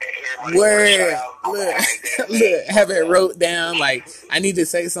 Word, look, have it wrote down. Like, I need to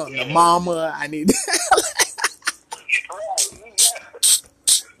say something to mama. I need.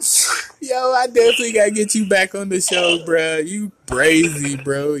 Yo, I definitely gotta get you back on the show, bro. You brazy,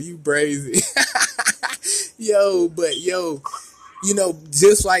 bro. You brazy. Yo, you know,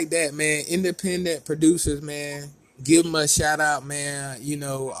 just like that, man. Independent producers, man. Give them a shout out, man. You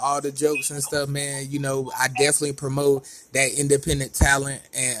know, all the jokes and stuff, man. You know, I definitely promote that independent talent,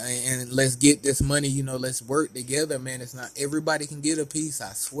 and let's get this money. You know, let's work together, man. It's not everybody can get a piece,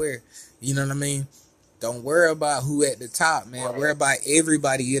 I swear. You know what I mean? Don't worry about who at the top, man. Worry about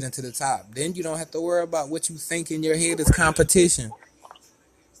everybody getting to the top. Then you don't have to worry about what you think in your head is competition.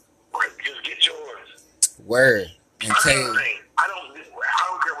 Just get yours. Word. And I don't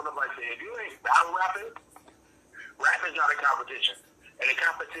care what nobody says. If you ain't battle rapping is not a competition. And in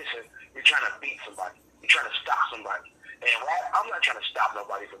competition, you're trying to beat somebody. You're trying to stop somebody. And rap, I'm not trying to stop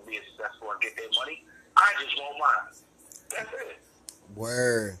nobody from being successful and get their money. I just want mine. That's it.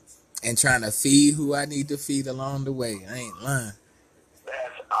 Word. And trying to feed who I need to feed along the way. I ain't lying.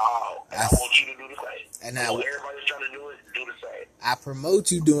 That's all. And I want you to do the same. And everybody's trying to do it, do the same. I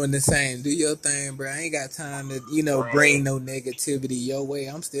promote you doing the same. Do your thing, bro. I ain't got time to, bring no negativity your way.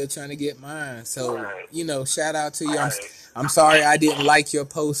 I'm still trying to get mine. So, shout out to you. I'm sorry I didn't like your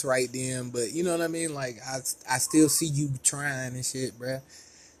post right then, but you know what I mean? Like, I still see you trying and shit, bro.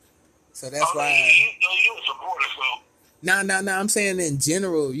 So that's why. You a supporter, so. Nah. I'm saying in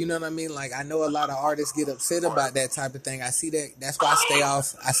general, you know what I mean? Like, I know a lot of artists get upset about that type of thing. I see that. That's why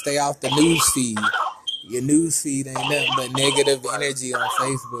I stay off the news feed. Your news feed ain't nothing but negative energy on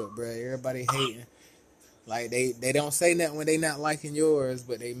Facebook, bro. Everybody hating. Like, they don't say nothing when they not liking yours,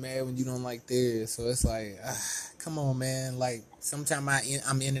 but they mad when you don't like theirs. So it's like, come on, man. Like, sometimes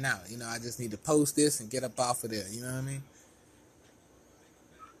I'm in and out. I just need to post this and get up off of there. You know what I mean?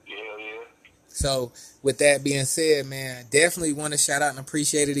 Yeah. So, with that being said, man, definitely want to shout out and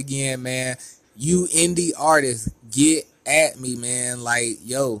appreciate it again, man. You indie artists, get at me, man. Like,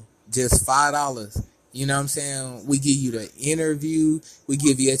 yo, just $5. You know what I'm saying? We give you the interview. We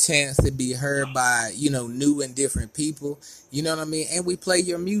give you a chance to be heard by, new and different people. You know what I mean? And we play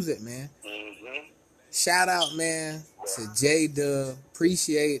your music, man. Mm-hmm. Shout out, man, to J-Dub.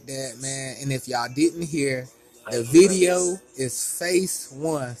 Appreciate that, man. And if y'all didn't hear, the video is Face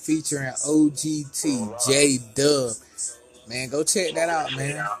 1 featuring OGT, J-Dub. Man, go check that out,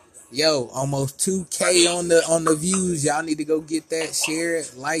 man. Yo, almost 2K on the views. Y'all need to go get that, share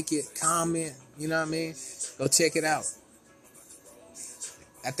it, like it, comment. You know what I mean? Go check it out.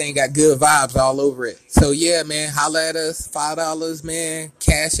 That thing got good vibes all over it. So yeah, man, holla at us. $5, man.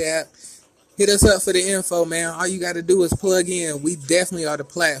 Cash App. Hit us up for the info, man. All you got to do is plug in. We definitely are the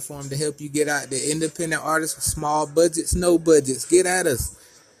platform to help you get out the independent artists with small budgets, no budgets. Get at us.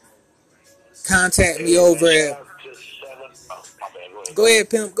 Contact me over at... Go ahead,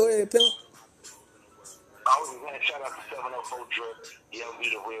 pimp. I was going to shout out to 704 Drip, Young Be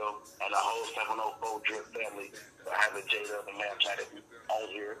The Real, and the whole 704 Drip family for having J-Dub and Mathmatic on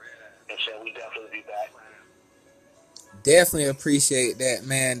here. And so we definitely be back. Definitely appreciate that,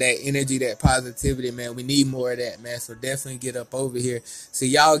 man. That energy, that positivity, man. We need more of that, man. So definitely get up over here. So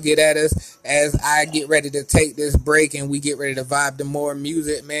y'all get at us as I get ready to take this break and we get ready to vibe to more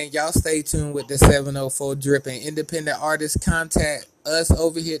music, man. Y'all stay tuned with the 704 Drip and independent artists. Contact us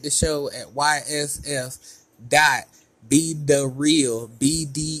over here at the show at ysf.bethereal,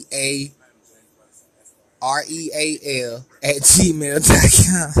 BDAREAL @gmail.com.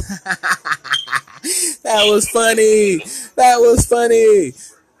 That was funny.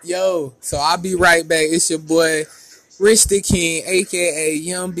 Yo, so I'll be right back. It's your boy, Rich the King, a.k.a.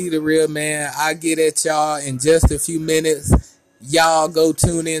 Young Be The Real, man. I'll get at y'all in just a few minutes. Y'all go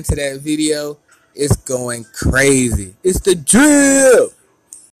tune into that video. It's going crazy. It's the drip.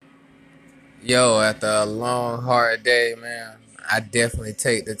 Yo, after a long, hard day, man, I definitely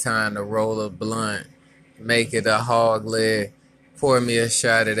take the time to roll a blunt, make it a hog leg, pour me a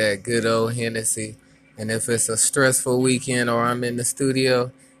shot of that good old Hennessy. And if it's a stressful weekend or I'm in the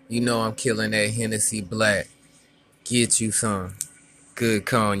studio, I'm killing that Hennessy Black. Get you some good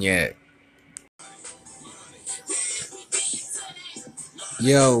cognac.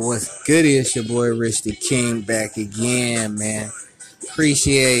 Yo, what's good? It's your boy Rich the King back again, man.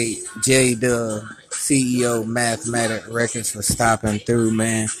 Appreciate J-Dub, CEO Mathmatic Records, for stopping through,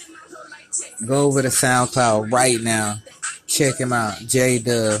 man. Go over to SoundCloud right now. Check him out.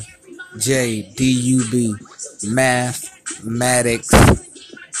 J-Dub, J-D-U-B, Mathmatics,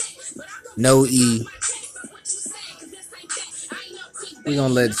 no E. We're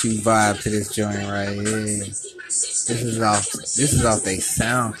gonna let you vibe to this joint right here. This is off their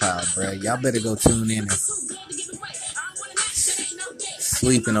SoundCloud, bro. Y'all better go tune in and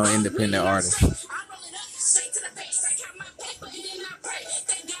sleeping on independent artists.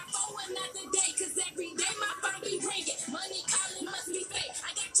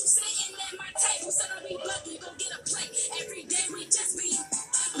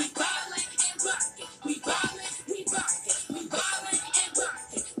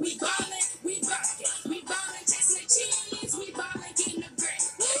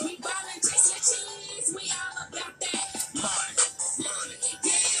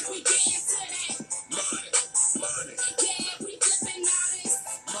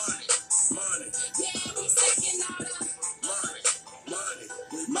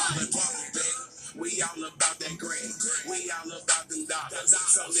 We all about that green. We all about them dollars.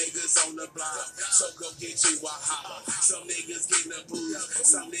 Some niggas on the block, so go get you a hopper. Some niggas getting a booze.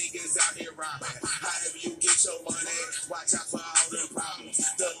 Some niggas out here robbing. However you get your money, watch out for all the problems.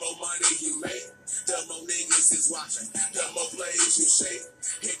 The more money you make, the more niggas is watching. The more plays you shake,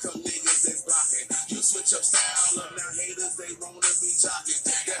 here come niggas that's blocking. You switch up style up, now haters they wanna be jocking.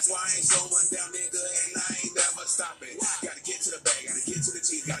 That's why I ain't slowing down, nigga, and I ain't never stopping. Gotta get to the bag.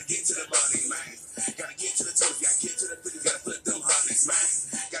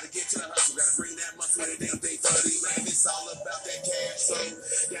 It's all about that cash, so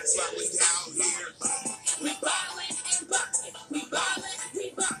that's why we out here. We ballin' and buckin'. We ballin',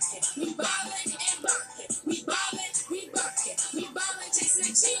 we buckin'. We ballin' and buckin'. We ballin', we buckin'. We ballin' chasing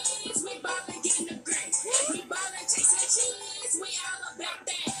the cheese. We ballin' getting the green. We ballin' chasing the cheese. We all about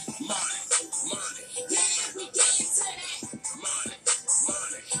that. Money, money. Yeah, we getting to that. Money,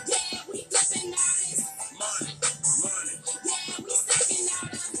 money. Yeah, we flipping out this. Money, money. Yeah, we stacking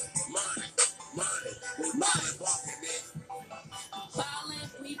out of money, money. We ballin', buckin' it. Ballin',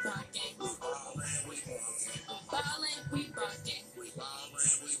 we buckin'. We ballin', we buckin'. Ballin', we buckin'. We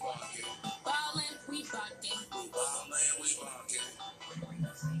ballin', we buckin'. Ballin', we buckin'. We ballin', we buckin'.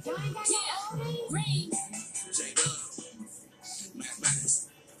 Yeah, Ring. J-Dub. Mathematics.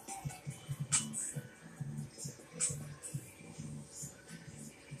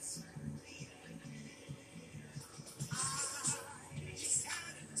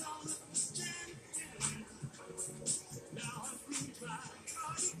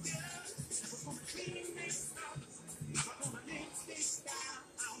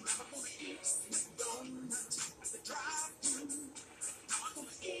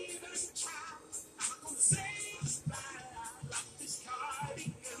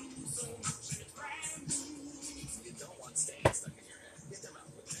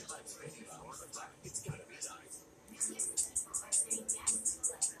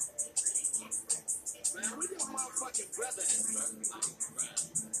 Man, we your motherfucking brother.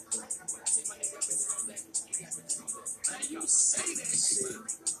 Man, you say that shit.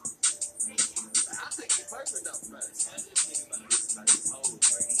 I think you're perfect though, man. You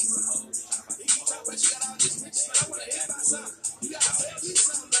talk about you got all this bitch, but I wanna hear about something. You gotta tell me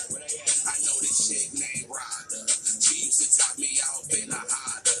something. I know this shit named Ryder. She used to top me off in a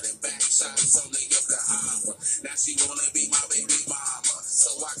Honda. Then back shots on the Yokohama. Now she wanna be my baby mama.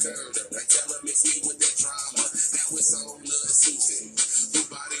 So I curved her and tell her mix me with that drama. Now it's on Lil Susie. Who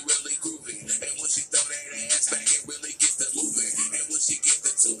body really groovy. And when she throw that ass back, it really gets the moving. And when she get the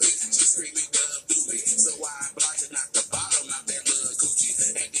to it, she screaming dub doobie. So I blind to knock the bottom out that little coochie.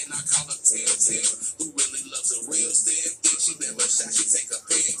 And then I call her Telltale. Who really loves a real stiff dick. She never shot, she take a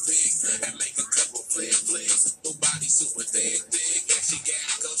pig and make a couple flicks. Who body super thick. And she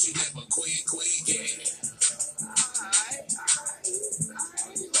got go, she never quit, yeah. Alright.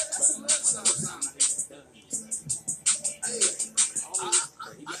 That's a little something. Hey, I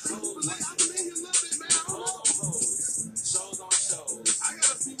believe you a little bit, man. Hold on. Shows on shows. I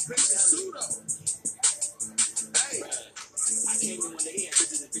got a few pictures too, though. Hey. I came in when they had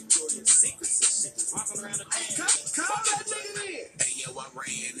bitches in Victoria's Secrets and shit. Just walking around the band. Call that nigga in. Hey, yo, I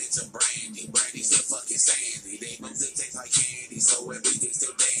ran into Brandy. Brandy still fucking Sandy. They both taste like candy, so everything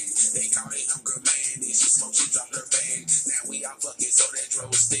still dandy. They call it Hunger Mandy. She smoked, she dropped her band. Now we all fucking, so that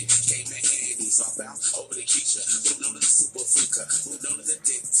drove stick came in handy. So I bounced over to Keisha, who known as a super freaker, who known as a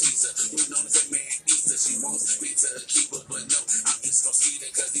dick teaser, who known as a man eater. She wants me to keep her, but no, I'm just gonna see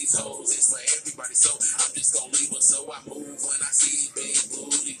her, cause these hoes is for everybody. So I'm just gonna leave her, so I move when I see big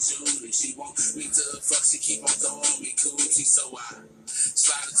booty Judy. She want me to fuck, she keep on throwing me coochie. So I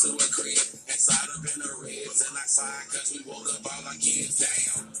slide into her crib and slide up in her ribs, and I sigh cause we woke up all our kids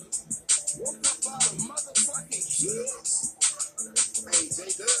down. Woke up all the motherfucking kids. Hey,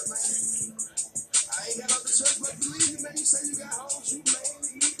 J-Dub, man. I ain't got other choice but believe you, man. You say you got hoes, you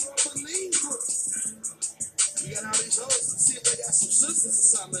mainly need to believe you. You got all these hoes, see if they got some sisters or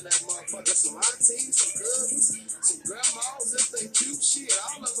something in that motherfucker. Some aunties, some cousins, some grandmas, if they cute shit.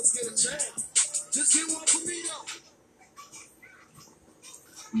 All of us get a chance. Just get one for me, though.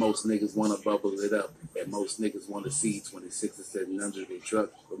 Most niggas want to bubble it up, and most niggas want to see 26 or 7 under their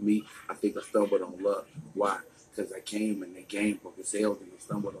truck. For me, I think I stumbled on luck. Why? Because I came in the game for the sales and I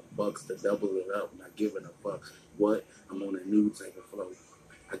stumbled on bucks to double it up, not giving a fuck. What? I'm on a new type of flow.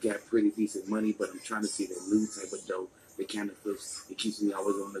 I got pretty decent money, but I'm trying to see that new type of dough. The kind of fish, it keeps me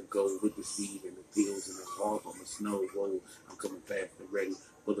always on the go with the speed and the pills and the hard on the snow. Whoa, I'm coming fast and ready.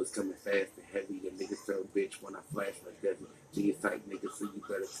 Bullets coming fast and heavy. The niggas tell bitch when I flash like that. G is tight, niggas, so you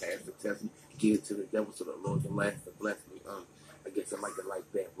better pass the test me. Give it to the devil so the Lord will last to bless me. I guess I like it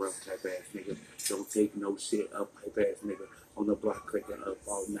like that, rough type ass nigga. Don't take no shit up type ass nigga. On the block clicking up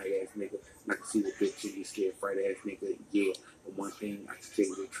all night ass nigga. And I can see the bitch in you scared fright ass nigga. Yeah, but one thing I can tell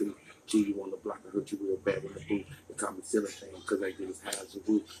you the truth. G, you on the block, I hurt you real bad in the boot. They call me silly thing because I get as high as a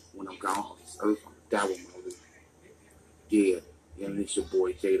roof. When I'm gone on this earth, I'm down with my roof. Yeah, and it's your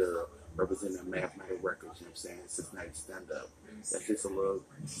boy J-Dub, representing Mathematic Records, you know what I'm saying? 6 nights stand up. That's just a little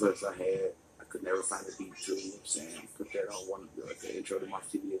verse I had. I could never find a beat to, you know what I'm saying? Put that on one of the intro to my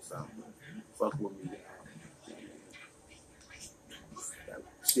CD or something. Fuck with me, you know. That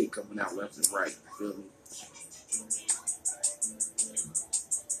shit coming out left and right, you feel me?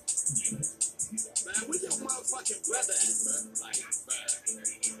 fucking brother at, bro? Like, bro.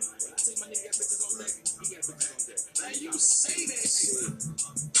 When I say my nigga got bitches on deck, he got bitches on deck. Man, you say that shit.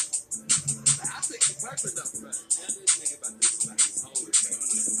 I think it's perfect though, bro. Tell this nigga about this hoes, man.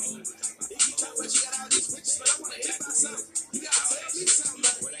 He keep talking about you got all these bitches, but I want to hear about something. You gotta tell me something,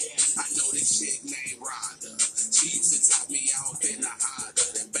 bro. Where they at? I know this chick named Rhonda. She used to top me off in the Honda.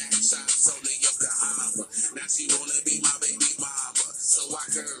 That back shot solely Yokohama. Now she wanna be my baby mama. So I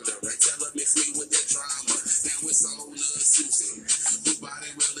curved her and tell her mix me with that drama. Now it's on Susie. Who body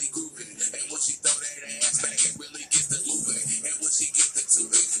really grooving. And when she throw that ass back, it really gets the moving. And when she get the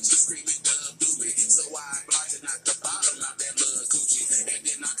tubing, she screaming dub doobie. So I blocked and knocked the bottom out that little coochie. And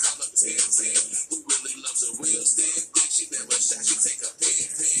then I call up Tim, who really loves a real stiff dick. She never shot, she take a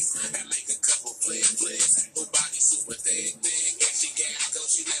pig and make a couple flicks. Her body super thick, and she gas go,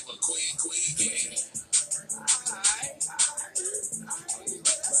 she never quit, yeah.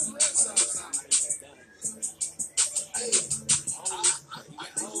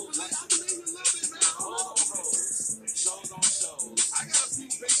 I got a few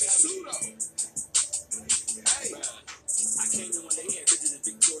bitches too, though. Hey, I came in when they had bitches in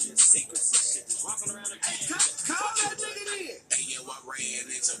Victoria's Secrets and shit, just walking around the Call that nigga in. Hey, yo, I ran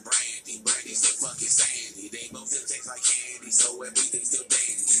into Brandy. Brandy still fucking Sandy. They both still taste like candy, so everything still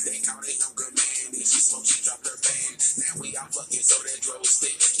dandy. They call it Younger Mandy. She smoked, she dropped her fan. Now we out fucking, so that drove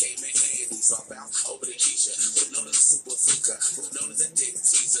stick came in handy. So I bounced over to Keisha, who known as a super fuka, who known as a dick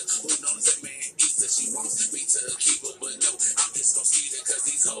teaser, who known as a man eater. She wants me to keep her, but no, I'm just gon' skeet her, cause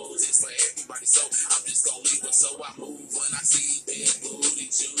these hoes is for everybody. So I'm just gon' leave her, so I move when I see big booty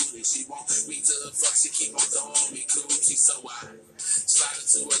Judy. She want me to fuck, she keep on throwing me coochie, so I slide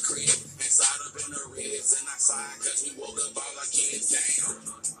into her crib and slide up in her ribs, and I sigh cause we woke up all our kids down.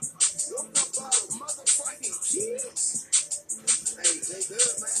 Woke up all the motherfucking kids. Hey, they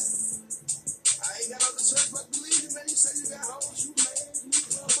good, man. I ain't got other choice but believe you, man. You say you got hoes, you man. You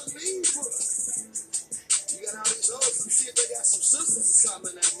don't believe it. You got all these hoes, and see if they got some sisters or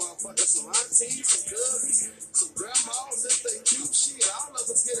something in that motherfucker. Some aunties, some cousins, some grandmas, if they cute shit. All of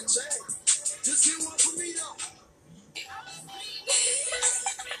us get a check. Just get one for me, though.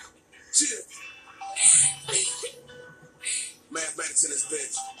 Chill. Mathematics in this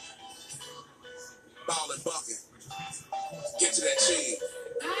bitch. Ball and bucket. Get to that cheese.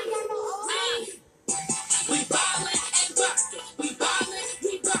 We ballin' and bucket. We ballin',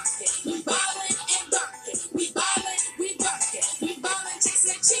 we bucket. We ballin' and bucket. We ballin', we bucket. We ballin'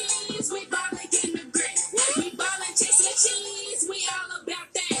 chasing that cheese. We ballin' getting the green. We ballin' chasing that cheese. We all about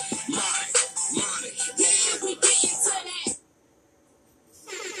that. Money. Yeah, we get into that.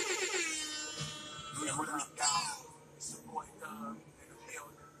 Yeah, what up, y'all? It's your boy Dub in the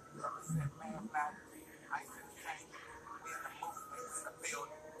building. Represent Mathematically, Ice and Tank. We in the movement, in the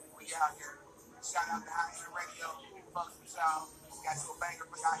building. We out here. Shout out to High End Radio. Fucks with y'all. Got you a banger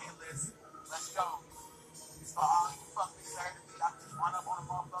for y'all hit list. Let's go. It's for all you fucking Saturdays. Y'all just run up on a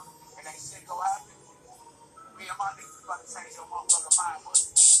motherfucker and that shit go happen. Me and my niggas about to change your motherfucking mind, boy.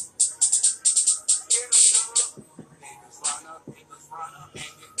 Get them, niggas run up, and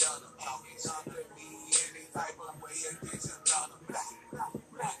get done. Talking junk to me any type of way and get you done.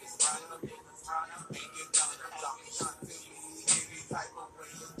 Niggas run up, and get done. Talking junk to me any type of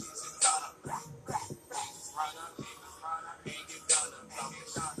way and get you done. Niggas run up, and get done. Talking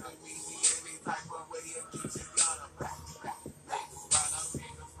junk to me any type of way and get you done. Niggas run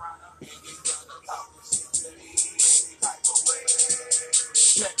up, and get done. Talking shit to me any type of way.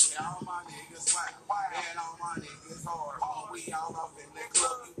 Check me, all my niggas wild, and all my niggas hard. When we all up in the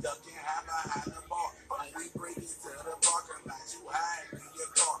club, you ducking high behind the bar. When we bring it to the parking lot, you hide in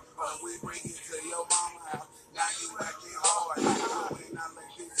your car. When we bring it to your mama's house, now you acting hard. When I let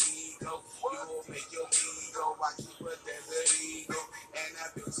this ego, you will make your ego. I keep a desert eagle, and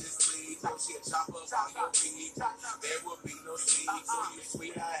that bitch is sweet, so she'll chop up on your feet. There will be no seed, so you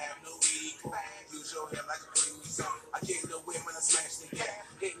sweet, I have no ego. Use your head like a cream, so I get the whip when I smash the gas.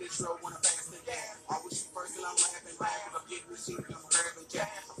 Hitting this road when I pass the gas. I wish you first and I'm laughing back. I'm getting this shit and I'm grabbing gas.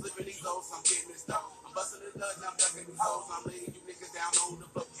 I'm flipping these hoes, I'm getting this dough. I'm busting the nut and I'm ducking these hoes. I'm laying you niggas down on the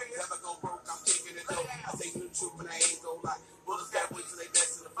floor. Never go broke, I'm kicking it dope. I tell you the truth and I ain't gon' lie. Bullets got wings till they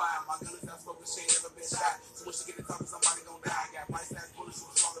dust in the fire. My gun is not smoking shit, never been shot. So when she get to talking, somebody gon' die. I got my stats, bullets, you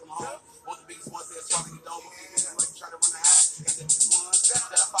can swallow them home. One of the biggest ones that swallow you dome. Like you try to run the high. Got the big ones that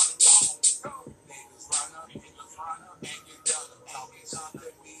I follow you home. Niggas run up, and get done. Talking junk to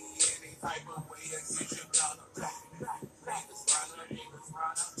me any type of way and get you done. Niggas run up, and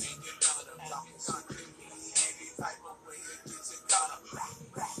get done. Talking junk to me any type of way and get you done.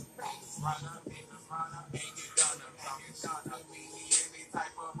 Niggas run up, and get done. Talking junk to me any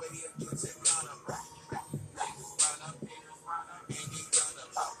type of way and get you done.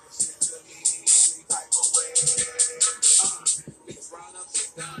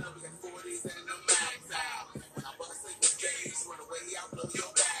 done up, we got 40s and the max out. When I bust in the cage, run away, I'll blow your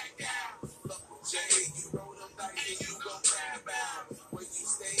back out. Fuck with Jay, you roll them dice and you gon' grab out. When you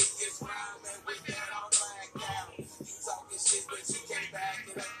stay, it's rhyme and with that all blacked out. You talking shit, but you can't back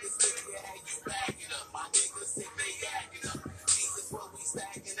it up. This nigga had you backing up. My niggas sit they acting up. Jesus, what we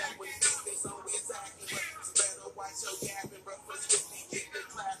stacking up. When you think so we attacking up. You better watch your yapping, bro. First 50 get the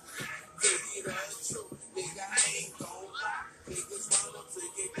clap. Tell you the truth, nigga, I ain't gon' lie. Niggas run up to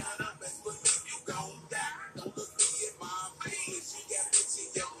get done up, best believe you gon' die. Don't look me in my face, you got bitch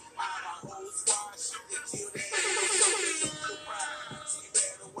in your eye. My whole squad shoot and kill that nigga. So you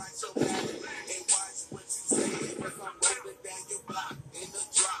better watch your back and watch what you say. Cause I'm rolling down your block in the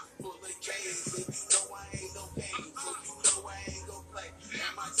drop full of K's. And you know I ain't no game, so you know I ain't gon' play.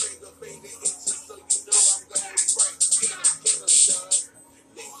 And my trigger finger itches, so you know I'm gon' break. Get a stud.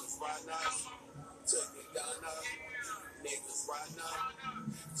 Niggas run up, took it down up. Niggas run up,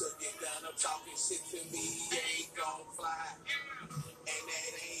 took it down up. Talking shit to me, ain't gon' fly. And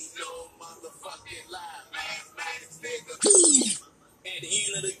that ain't no motherfucking lie. Mathematics, nigga. At the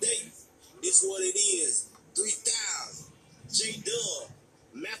end of the day, this what it is. 3,000. J-Dub.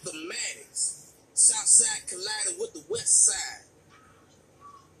 Mathematics. Southside colliding with the west side.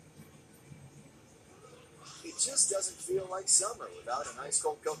 It just doesn't feel like summer without an ice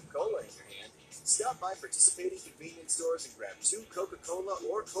cold Coca-Cola in your hand. Stop by participating convenience stores and grab 2 Coca-Cola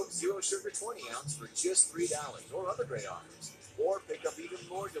or Coke Zero Sugar 20 ounce for just $3 or other great offers. Or pick up even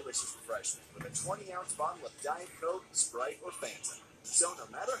more delicious refreshment with a 20 ounce bottle of Diet Coke, Sprite, or Fanta. So no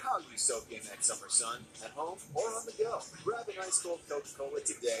matter how you soak in that summer sun, at home or on the go, grab an ice cold Coca-Cola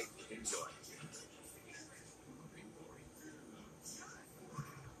today and enjoy.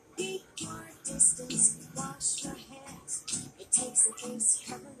 Keep your distance, wash your hands. It takes a face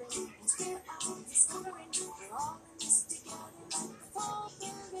covering, and we're all discovering. We're all in this together like the fall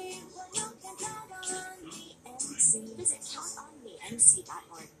parade. Well, you can count on me, MC. Visit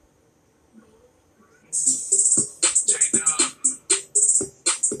countonmemc.org. J-Dub.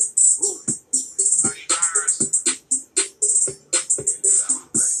 Honey Birds.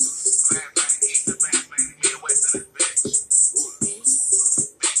 Mathematic East and Mathematic Midwest in this bitch.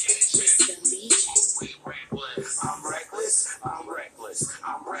 Bitch ain't shit. We reckless. I'm reckless. I'm reckless.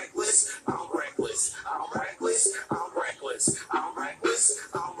 I'm reckless. I'm reckless. I'm reckless. I'm reckless. I'm reckless. I'm reckless.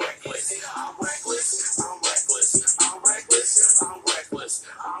 I'm reckless. I'm reckless. I'm reckless. I'm reckless.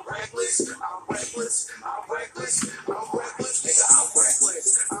 I'm reckless. I'm reckless. I'm reckless. I'm reckless. Nigga, I'm reckless.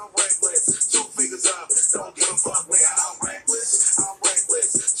 I'm reckless. 2 fingers up. Don't give a fuck, nigga. I'm reckless. I'm reckless.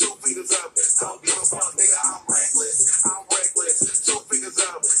 2 fingers up. Don't give a fuck, nigga. I'm reckless. I'm reckless. 2 fingers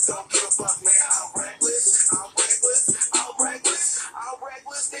up. Don't give a fuck, nigga. I'm reckless. I'm reckless. I'm reckless. I'm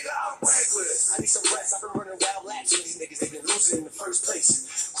reckless, nigga. I'm reckless. I need some rest. I've been running wild laps with these niggas. They've been losing in the first place.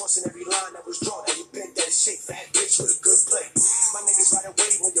 Crossing every line that was drawn. Now you bent that shit, fat bitch with a good play. My niggas ride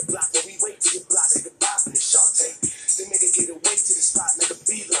away when you block, but we wait till you block. Say goodbye from the shark tank. The nigga get away to the spot like a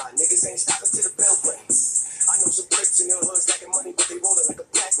beeline. Niggas ain't stopping till the bell ring. I know some bricks in your hood stacking money, but they rolling like a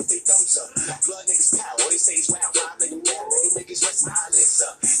pack with they thumbs up. Blood niggas power, all they say is wow, wow, let them down. Niggas rest my eyelids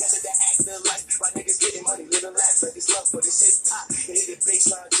up. Now that they act their life, my niggas getting money, living life like it's love, but it's hip hop. They hit the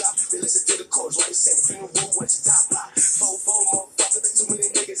baseline drop, they listen to the chords while they say funeral, what's the top line? 4-4, motherfucker, too many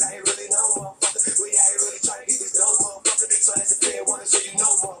niggas I ain't really know, motherfucker. We out here really trying to get this dough, motherfucker. So that's a fair one, so you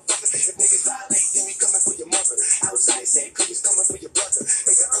know, motherfucker. If niggas violate, then we coming for your mother. Outside, say, cookies coming for your brother.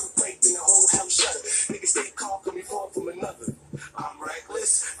 Make an earthquake, then the whole house shudder. Niggas stay calm, coming forward from another. I'm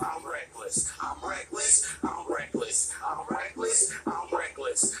reckless. I'm reckless. I'm reckless. I'm reckless. I'm reckless. I'm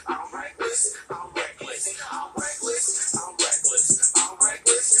reckless. I'm reckless. I'm reckless. I'm reckless. I'm reckless. I'm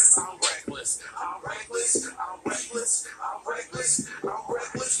reckless. I'm reckless. I'm reckless. I'm reckless. I'm reckless. I'm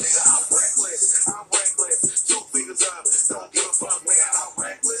reckless. Nigga, I'm reckless. I'm reckless. 2 fingers up. Don't give a fuck, nigga. I'm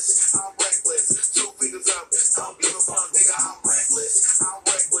reckless. I'm reckless. 2 fingers up. Don't give a fuck, nigga. I'm reckless. I'm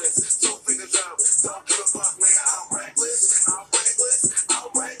reckless. 2 fingers up. Don't give a fuck, nigga. I'm reckless. I'm reckless. I'm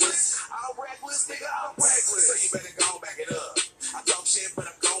reckless. I'm reckless, nigga. I'm reckless. So you better go back it up. I talk shit, but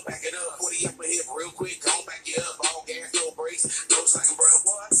I'm gon' back it up. 40 up ahead real quick. Gon' back it up. All gas, no brakes. No second, bro.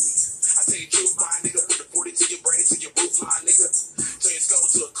 What? I tell you the truth, my nigga. Put the 40 to your brain, to your roof, my nigga. So you go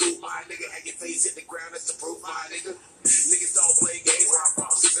to a cool, my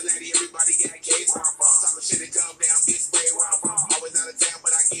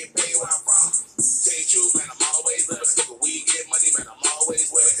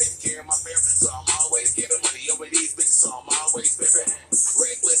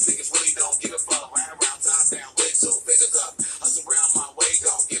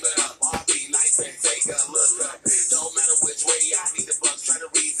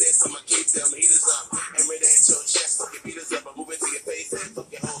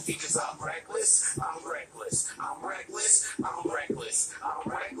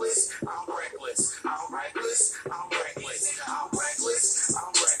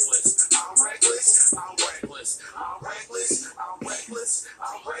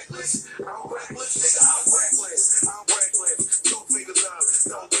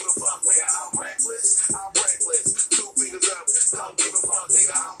a fuck,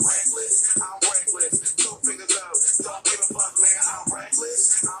 nigga, I'm reckless. I'm reckless. Two fingers up. Don't give a fuck, man. I'm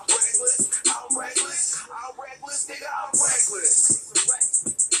reckless. I'm reckless. I'm reckless. I'm reckless, nigga. I'm reckless.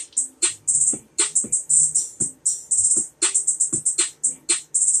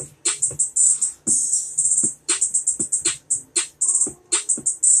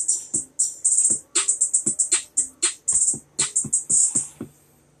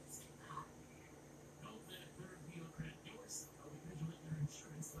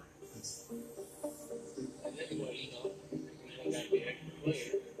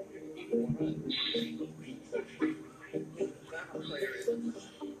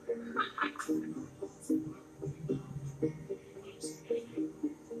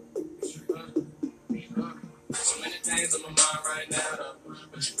 So many things on my mind right now, though.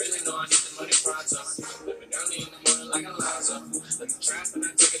 But you really know I need the money pronto. Living early in the morning like Alonzo. Let the trap and I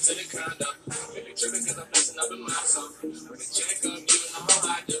took it to the condo. Really tripping cause I'm messing up in my zone. When they check up, you know how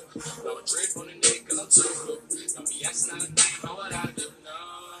I do. Throw a drip on the neck cause I'm too cool. Don't be asking not a thing about what I do, no.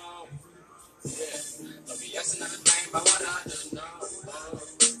 Yeah. Don't be asking not a thing about what I do, no.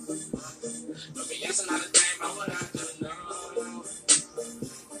 Don't be asking not a thing about what I do, no.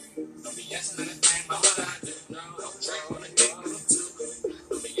 Don't be asking not a thing about what I do, no. Don't drink on the dick cause I'm too cool.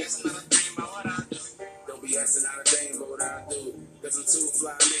 Don't be asking not a thing about what I do. Don't be asking not a thing about what I do. Cause I'm too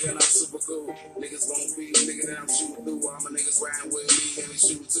fly, nigga, and I'm super cool. Niggas won't be the nigga that I'm shooting through. All my niggas riding with me and they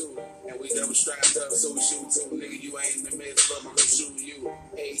shoot too. And we double strapped up, so we shoot too. Nigga, you ain't in the midst, but I'm gonna shoot you.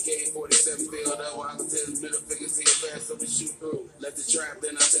 AK-47 filled up, while I can tell his middle fingers to your fast, so we shoot through. Left the trap,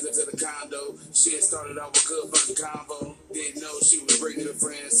 then I took her to the condo. Shit started off a good fucking combo. Didn't know she was bringing a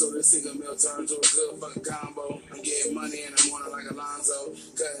friend, so this single meal turned to a good fucking combo. I'm getting money in the morning like Alonzo.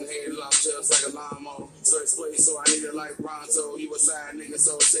 Cutting hair off just like a lawnmower. Search place, so I need it like pronto. You a side nigga,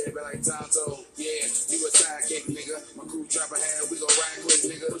 so say it like Tonto. Yeah, you a sidekick nigga. My crew drop a hand, we gon' ride quick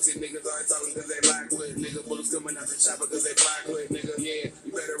nigga. Pussy niggas always talking cause they lie quick nigga. Bullets coming out the chopper cause they fly quick nigga. Yeah,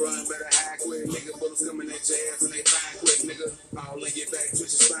 you better run, better hide quick nigga. Bullets coming at your ass and they fly quick nigga. All in your back,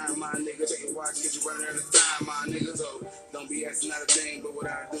 twitch your spine, my nigga. Check your watch, get you running out of time, my nigga. So don't be asking not a thing but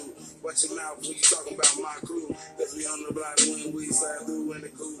what I do. Watch your mouth when you talking about my crew. Cause we on the block when we slide through in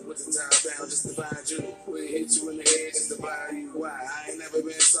the coupe with the top down just to find you. We hit you in the head just to buy you. Why? I ain't never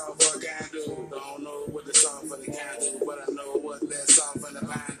been soft or can do. Don't know what the soft for the can do, but I know what that soft for the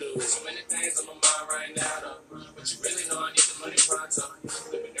pine do. So many things on my mind right now though. But you really know I need the money pronto.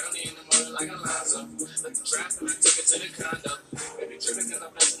 Living early in the morning like Alonzo. Let the trap and I took it to the condo. Baby driven cause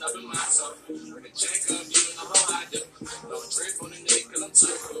I'm messing up in my zone. When they check up, you know how I do. No drip on the neck cause I'm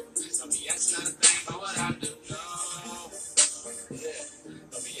too cool. Don't be asking not a thing about what I do, no. Yeah.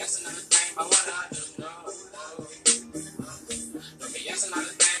 Don't be asking not a thing about what I do, no. Don't be asking not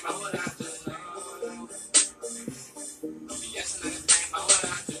a thing about what I do, no. Don't be asking not a thing about what I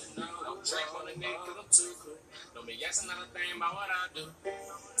do, no. Don't drink on the neck cause I'm too cool. Don't be asking not a thing about what I do.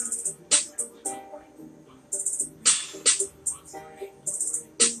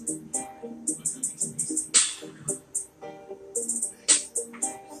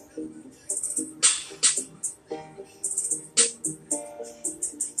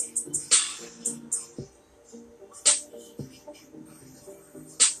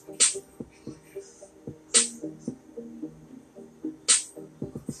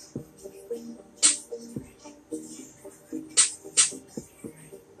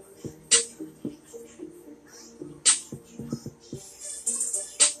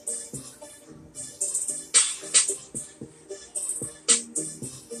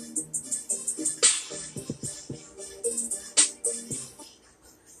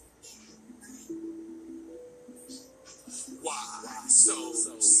 Why so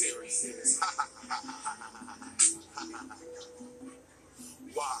serious?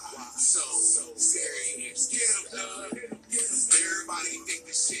 Why so serious? Get 'em done. Everybody think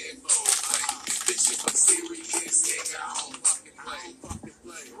this shit play. This shit for serious, nigga. I don't fucking play.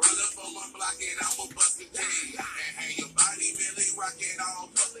 Run up on my block and I'ma bust a day. And hang your body really rocking all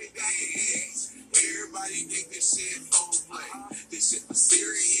fucking days. Everybody think this shit for play. This shit for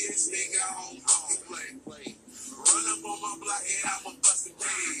serious, nigga. I don't fucking play. Run up on my block and I'ma bust a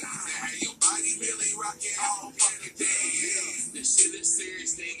day. And hang your body really rocking all fucking days. This shit is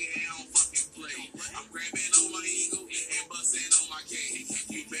serious, nigga. I don't fucking play. I'm grabbing on my eagle and busting on my cage.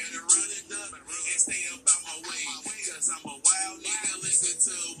 You better run it up and stay up out my way. Cause I'm a wild nigga, listen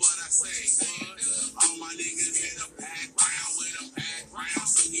to what I say. What? All my niggas in a pack round with a pack round,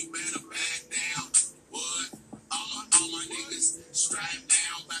 so you better back down. What? All my niggas strapped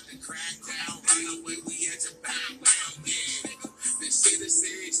down, about to crack down. Right away, we at your background, yeah. This shit is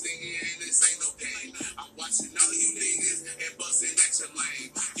serious, nigga, and this ain't no game. I'm watching all you niggas and busting at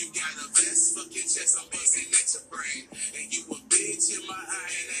chest, I'm busting at your brain. And you a bitch in my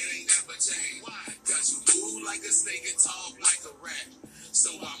eye, and that ain't never changed. Cause you move like a snake and talk like a rat.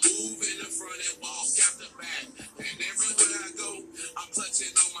 So I move in the front and walk out the back. And everywhere I go, I'm clutching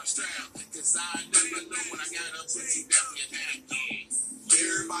on my strap. Cause I never know when I gotta put you down your nap.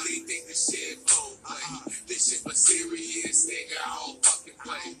 Everybody think this shit full play. This shit for serious, nigga, I don't fucking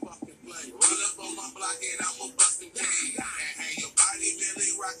play. Run up on my block and I'ma bust them keys. And have your body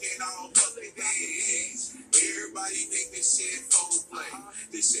really rocking all fucking days. Everybody think this shit full play.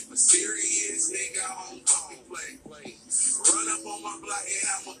 This shit for serious, nigga, I don't fucking play. Run up on my block and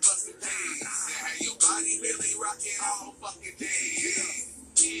I'ma bust them keys. And have your body really rocking all fucking days.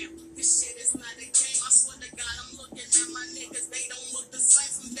 Damn, this shit is not a game. I swear to God, I'm looking at my niggas. They don't look the same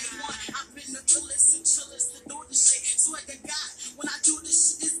from day one. I've been the realest and chillest to do this shit. Swear to God, when I do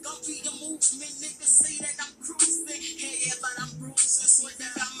this shit, it's gonna be a movement. Niggas say that I'm cruising. Hey, yeah, but I'm bruising. Swear to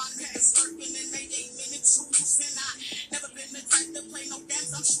God, my niggas working and they ain't minute choosing. I never been the type to play no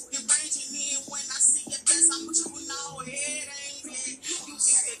games. I'm shooting range and then when I see your best, I'm shooting all head. Ain't it? You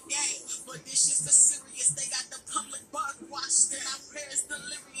think the game, but this shit for serious. They got the public bug washed and our prayers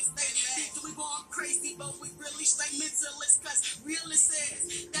delirious. They think we going crazy, but we really stay mentalist. Cause realist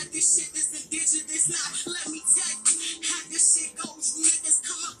says that this shit is indigenous. Now, let me tell you how this shit goes. You niggas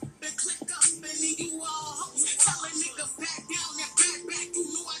come up and click up, and then you all hoes. Tell a nigga back down and back. You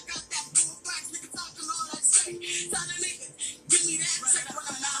know I got that 4 blacks. Nigga talking all that shit. Tell a nigga, give me that check when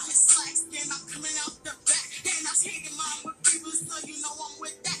I'm out his slacks. Then I'm coming out the back. And I'm hitting mine with people, so you know I'm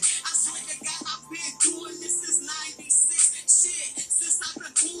with that. I swear to God, I've been doing this since 96. Shit, since I've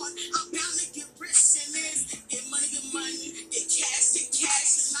been born, I'm bound to get rich and then get money, get cash, and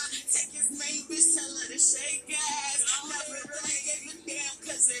I take his main bitch, tell her to shake ass. Never really gave a damn,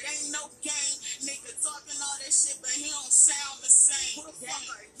 cause it ain't no game. Nigga talking all that shit, but he don't sound the same. Who the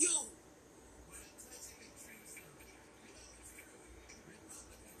fuck are you?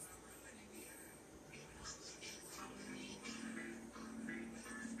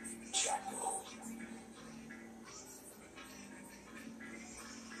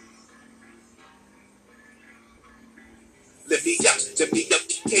 Let me up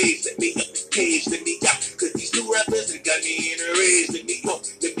the cage, let me up the cage, let me up. Cause these new rappers that got me in a rage. Let me off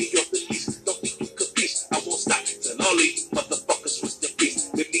the leash, don't think you capiche. I won't stop till all of you motherfuckers rest in peace.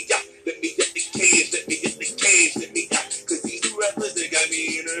 Let me up the cage, let me up the cage, let me up. Cause these new rappers that got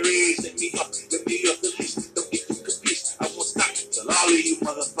me in a rage. Let me off the leash, don't think you capiche. I won't stop till all of you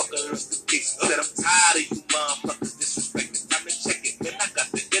motherfuckers rest in peace. Said I'm tired of you motherfuckers disrespecting. Time to check it, man, I got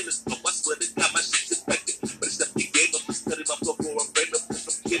the illest flow. I swear to God, my shit's infected. But it's up the game, I'm studying my flow for a friend of mine.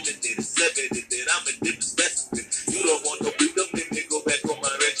 I'm killing it, it's evident that I'm a different specimen. You don't want no freedom, then they go back on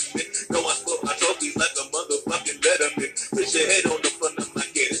my regiment. No, I spoke my trophies like a motherfucking letterman. Put your head on the front of my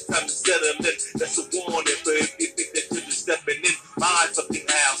head, it's time to settle in. That's a warning for if you think that you're just stepping in my fucking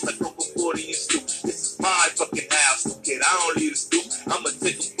house like over 40 and stoop. This is my fucking house, no kid, I don't need a stoop. I'ma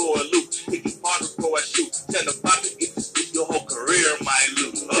take him for a loop, pick his part before I shoot. Tell the pop to get this through your whole career, my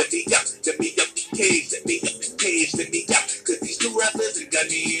loot. Let me up the cage, let me up the cage, let me up. Cause these new rappers that got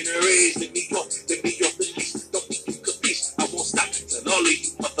me in a rage. Let me off the leash, don't think you capiche. I won't stop till all of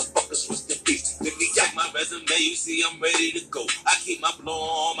you motherfuckers rest in peace. Let me up my resume, you see I'm ready to go. I keep my blow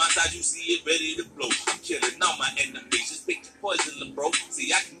on my side, you see it ready to blow. I'm killing all my enemies, just pick the poison, bro.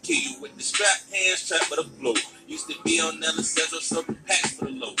 See, I can kill you with the strap, hands trapped with a blow. Used to be on LSS or serving packs for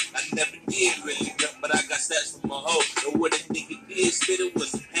the low. I never did really jump, but I got stats from a hoe. And what a nigga did spit, it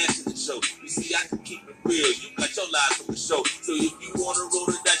was a passionate show. You see, I can keep it real, you got your lies from the show. So if you wanna roll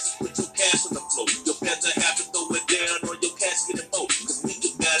the dice, just put your cash on the floor. Your pants have to throw it down on your casket and moat. Cause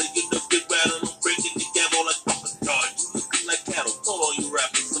nigga gotta get the big rattle, I'm breaking the gavel like Papa Dog. You looking like cattle, told all you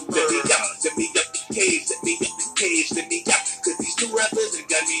rappers some let me up the cage, let me up the cage, let me up. Cause these new rappers that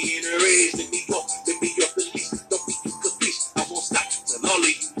got me in a rage. Let me off the leash, don't think you capiche. I won't stop till all of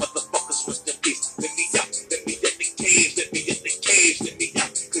you motherfuckers rest in peace. Let me up the cage, let me up the cage, let me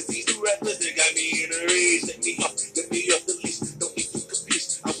up. Cause these new rappers that got me in a rage. Let me off the leash, don't think you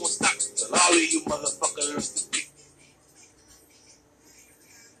capiche. I won't stop till all of you motherfuckers rest in peace.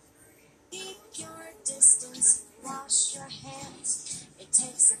 Keep your distance, wash your hands. It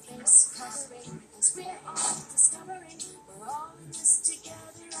takes a face covering, cause we're all discovering. We're all in this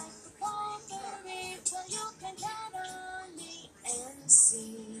together like the conquering. Well, you can count on me and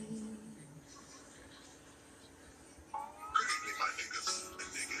see. Good evening, my niggas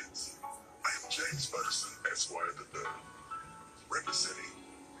and niggas. I am James Ferguson, Esquire the Third, representing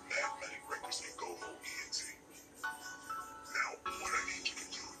Mathematic Records and GoHo ENT. Now, what I need you to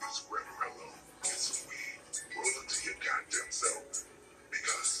do is grab a mellow, get some weed, roll it to your goddamn self,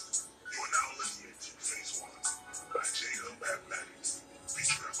 because you are now listening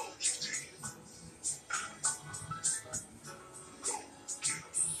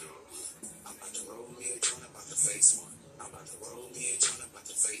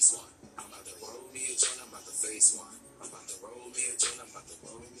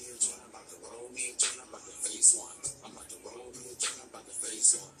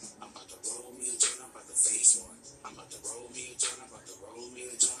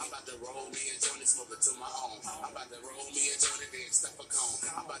roll me a joint and smoke it to my own. I'm about to roll me a joint and then stuff a cone.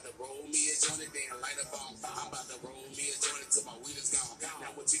 I'm about to roll me a joint and then light a bone. I'm about to roll me a joint until my weed is gone.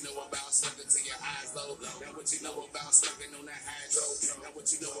 Now what you know about smoking till your eyes low? Now what you know about smoking on that hydro? Now what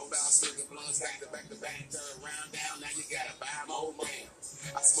you know about smoking blunts back to back to back, turn around down. Now you gotta buy more man.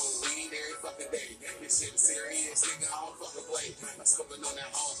 I smoke weed every fucking day. This shit serious, nigga. I don't fucking play. I'm smoking on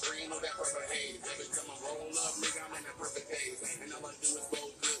that all green, on that purple haze. Every time I roll up, nigga, I'm in that perfect haze. And all I do is roll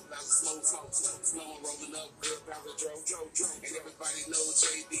good, without smoke, slow and rolling up good, pounds of dro. And everybody knows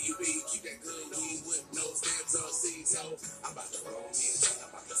JDUB, keep that good weed with no stabs or seeds. So I'm about to roll me a joint,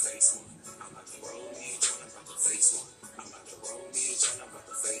 I'm about to face one. I'm about to roll me a joint, I'm about to face one. I'm about to roll me a joint, I'm about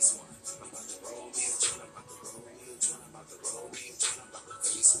to face one. I'm about to roll me a joint, I'm about to roll me a joint, I'm about to roll me a joint, I'm about to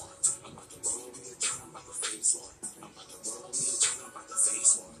face one. I'm about to roll me a joint, I'm about to face one. I'm about to roll me a joint, I'm about to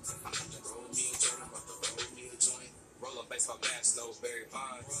face one. I'm about to roll me a joint, I'm about to roll me a joint. Roll up baseball bat, slow berry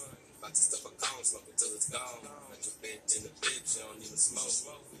pines. About to stuff a cone, smoke it till it's gone. Let your bitch in the bitch, you don't even smoke.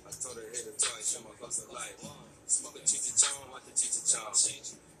 I told her hit her twice, she almost lost her life. Smoke a chicha-chong like a chicha-chong.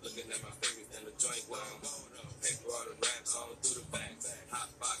 Looking at my favorite and the joint wow. Paper all the raps all through the back. Hot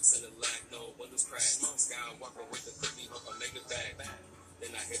box in the lag, no windows cracked. Skywalker with the cookie, hope I make it back.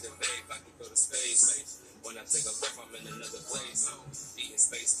 Then I hit the vape, I can go to space. When I take a breath, I'm in another place. Eating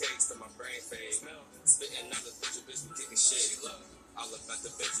space cakes till my brain fade. Spitting out the picture, bitch, we kicking shit. All about the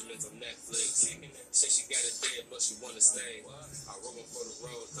Benjamins on Netflix. Say she got it dead, but she wanna stay. I roll her for the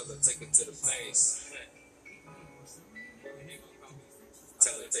road, tell her take it to the face.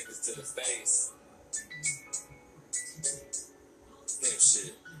 Tell her take it to the face. Damn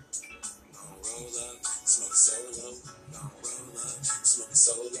shit. Gon' roll up, smoke solo. Gon' roll up, smoke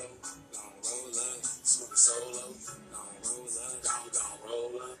solo. Gon' roll up, smoke solo. Gon' roll up, gon'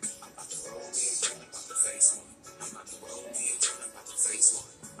 roll up. I'm about to roll me a joint, I'm about to face one. I'm about to roll me a joint, I'm about to face one.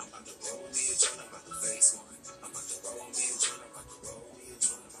 I'm about to roll me a joint, I'm about to face one. I'm about to roll me a joint, I'm about to roll me a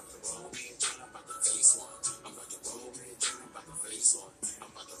joint, I'm about to roll me a joint, I'm about to face one. I'm about to roll me a joint, I'm about to face one. I'm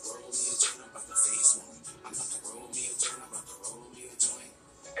about to roll me a joint, I'm about to face one. I'm about to roll me a joint, I'm about to roll me a joint.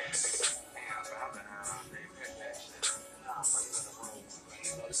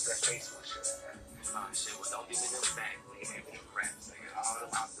 Shit, well, don't give me them back, nigga. Give me them raps, nigga. All them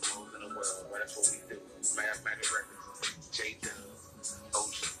optimals in the world, well, that's what we do. Mathematic Records, J-Dub,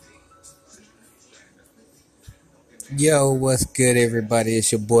 OGT. Yo, what's good, everybody?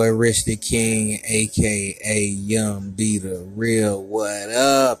 It's your boy Rich the King, aka Young B the Real. What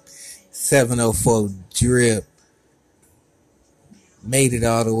up? 704 Drip. Made it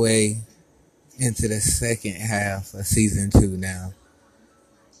all the way into the second half of season 2 now.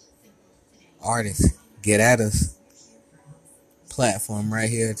 Artists, get at us. Platform right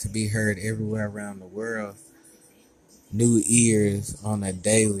here to be heard everywhere around the world. New ears on a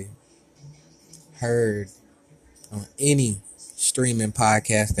daily. Heard on any streaming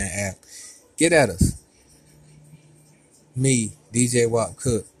podcasting app. Get at us. Me, DJ Wop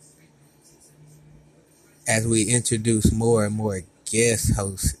Cook. As we introduce more and more guest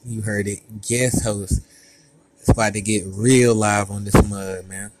hosts. You heard it. Guest hosts. It's about to get real live on this mud,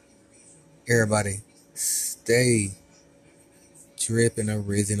 man. Everybody, stay dripping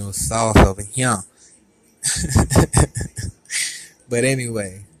original sauce over here. But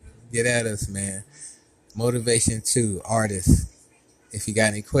anyway, get at us, man. Motivation 2 artists. If you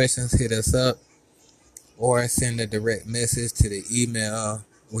got any questions, hit us up or send a direct message to the email.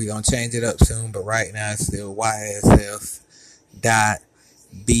 We're going to change it up soon, but right now it's still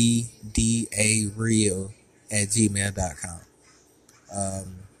ysf.bdareal@gmail.com.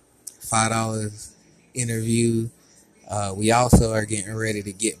 $5 interview. We also are getting ready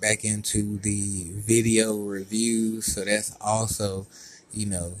to get back into the video reviews, so that's also,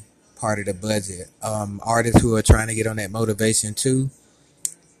 part of the budget. Artists who are trying to get on that motivation too,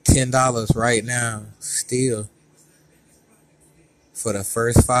 $10 right now, still for the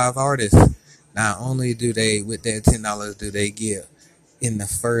first 5 artists. Not only do they, with that $10, do they get in the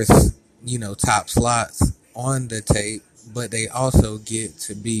first, top slots on the tape, but they also get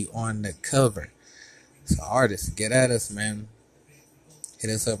to be on the cover. So artists, get at us, man. Hit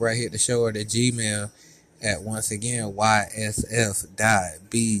us up right here at the show or the Gmail at, once again,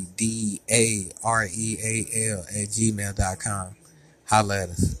 ysf.bdareal@gmail.com. Holla at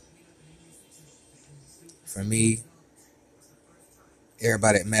us. For me,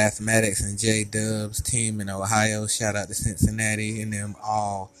 everybody at Mathematics and J-Dub's team in Ohio, shout out to Cincinnati and them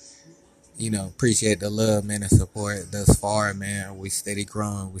all. Appreciate the love, man, and support thus far, man. We steady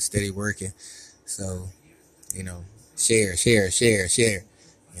growing, we steady working. So, share. You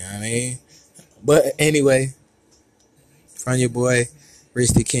know what I mean? But anyway, from your boy,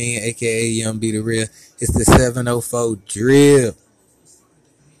 Rich the King, aka Young B the Real. It's the 704 drip.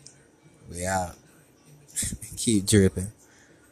 We out. Keep dripping.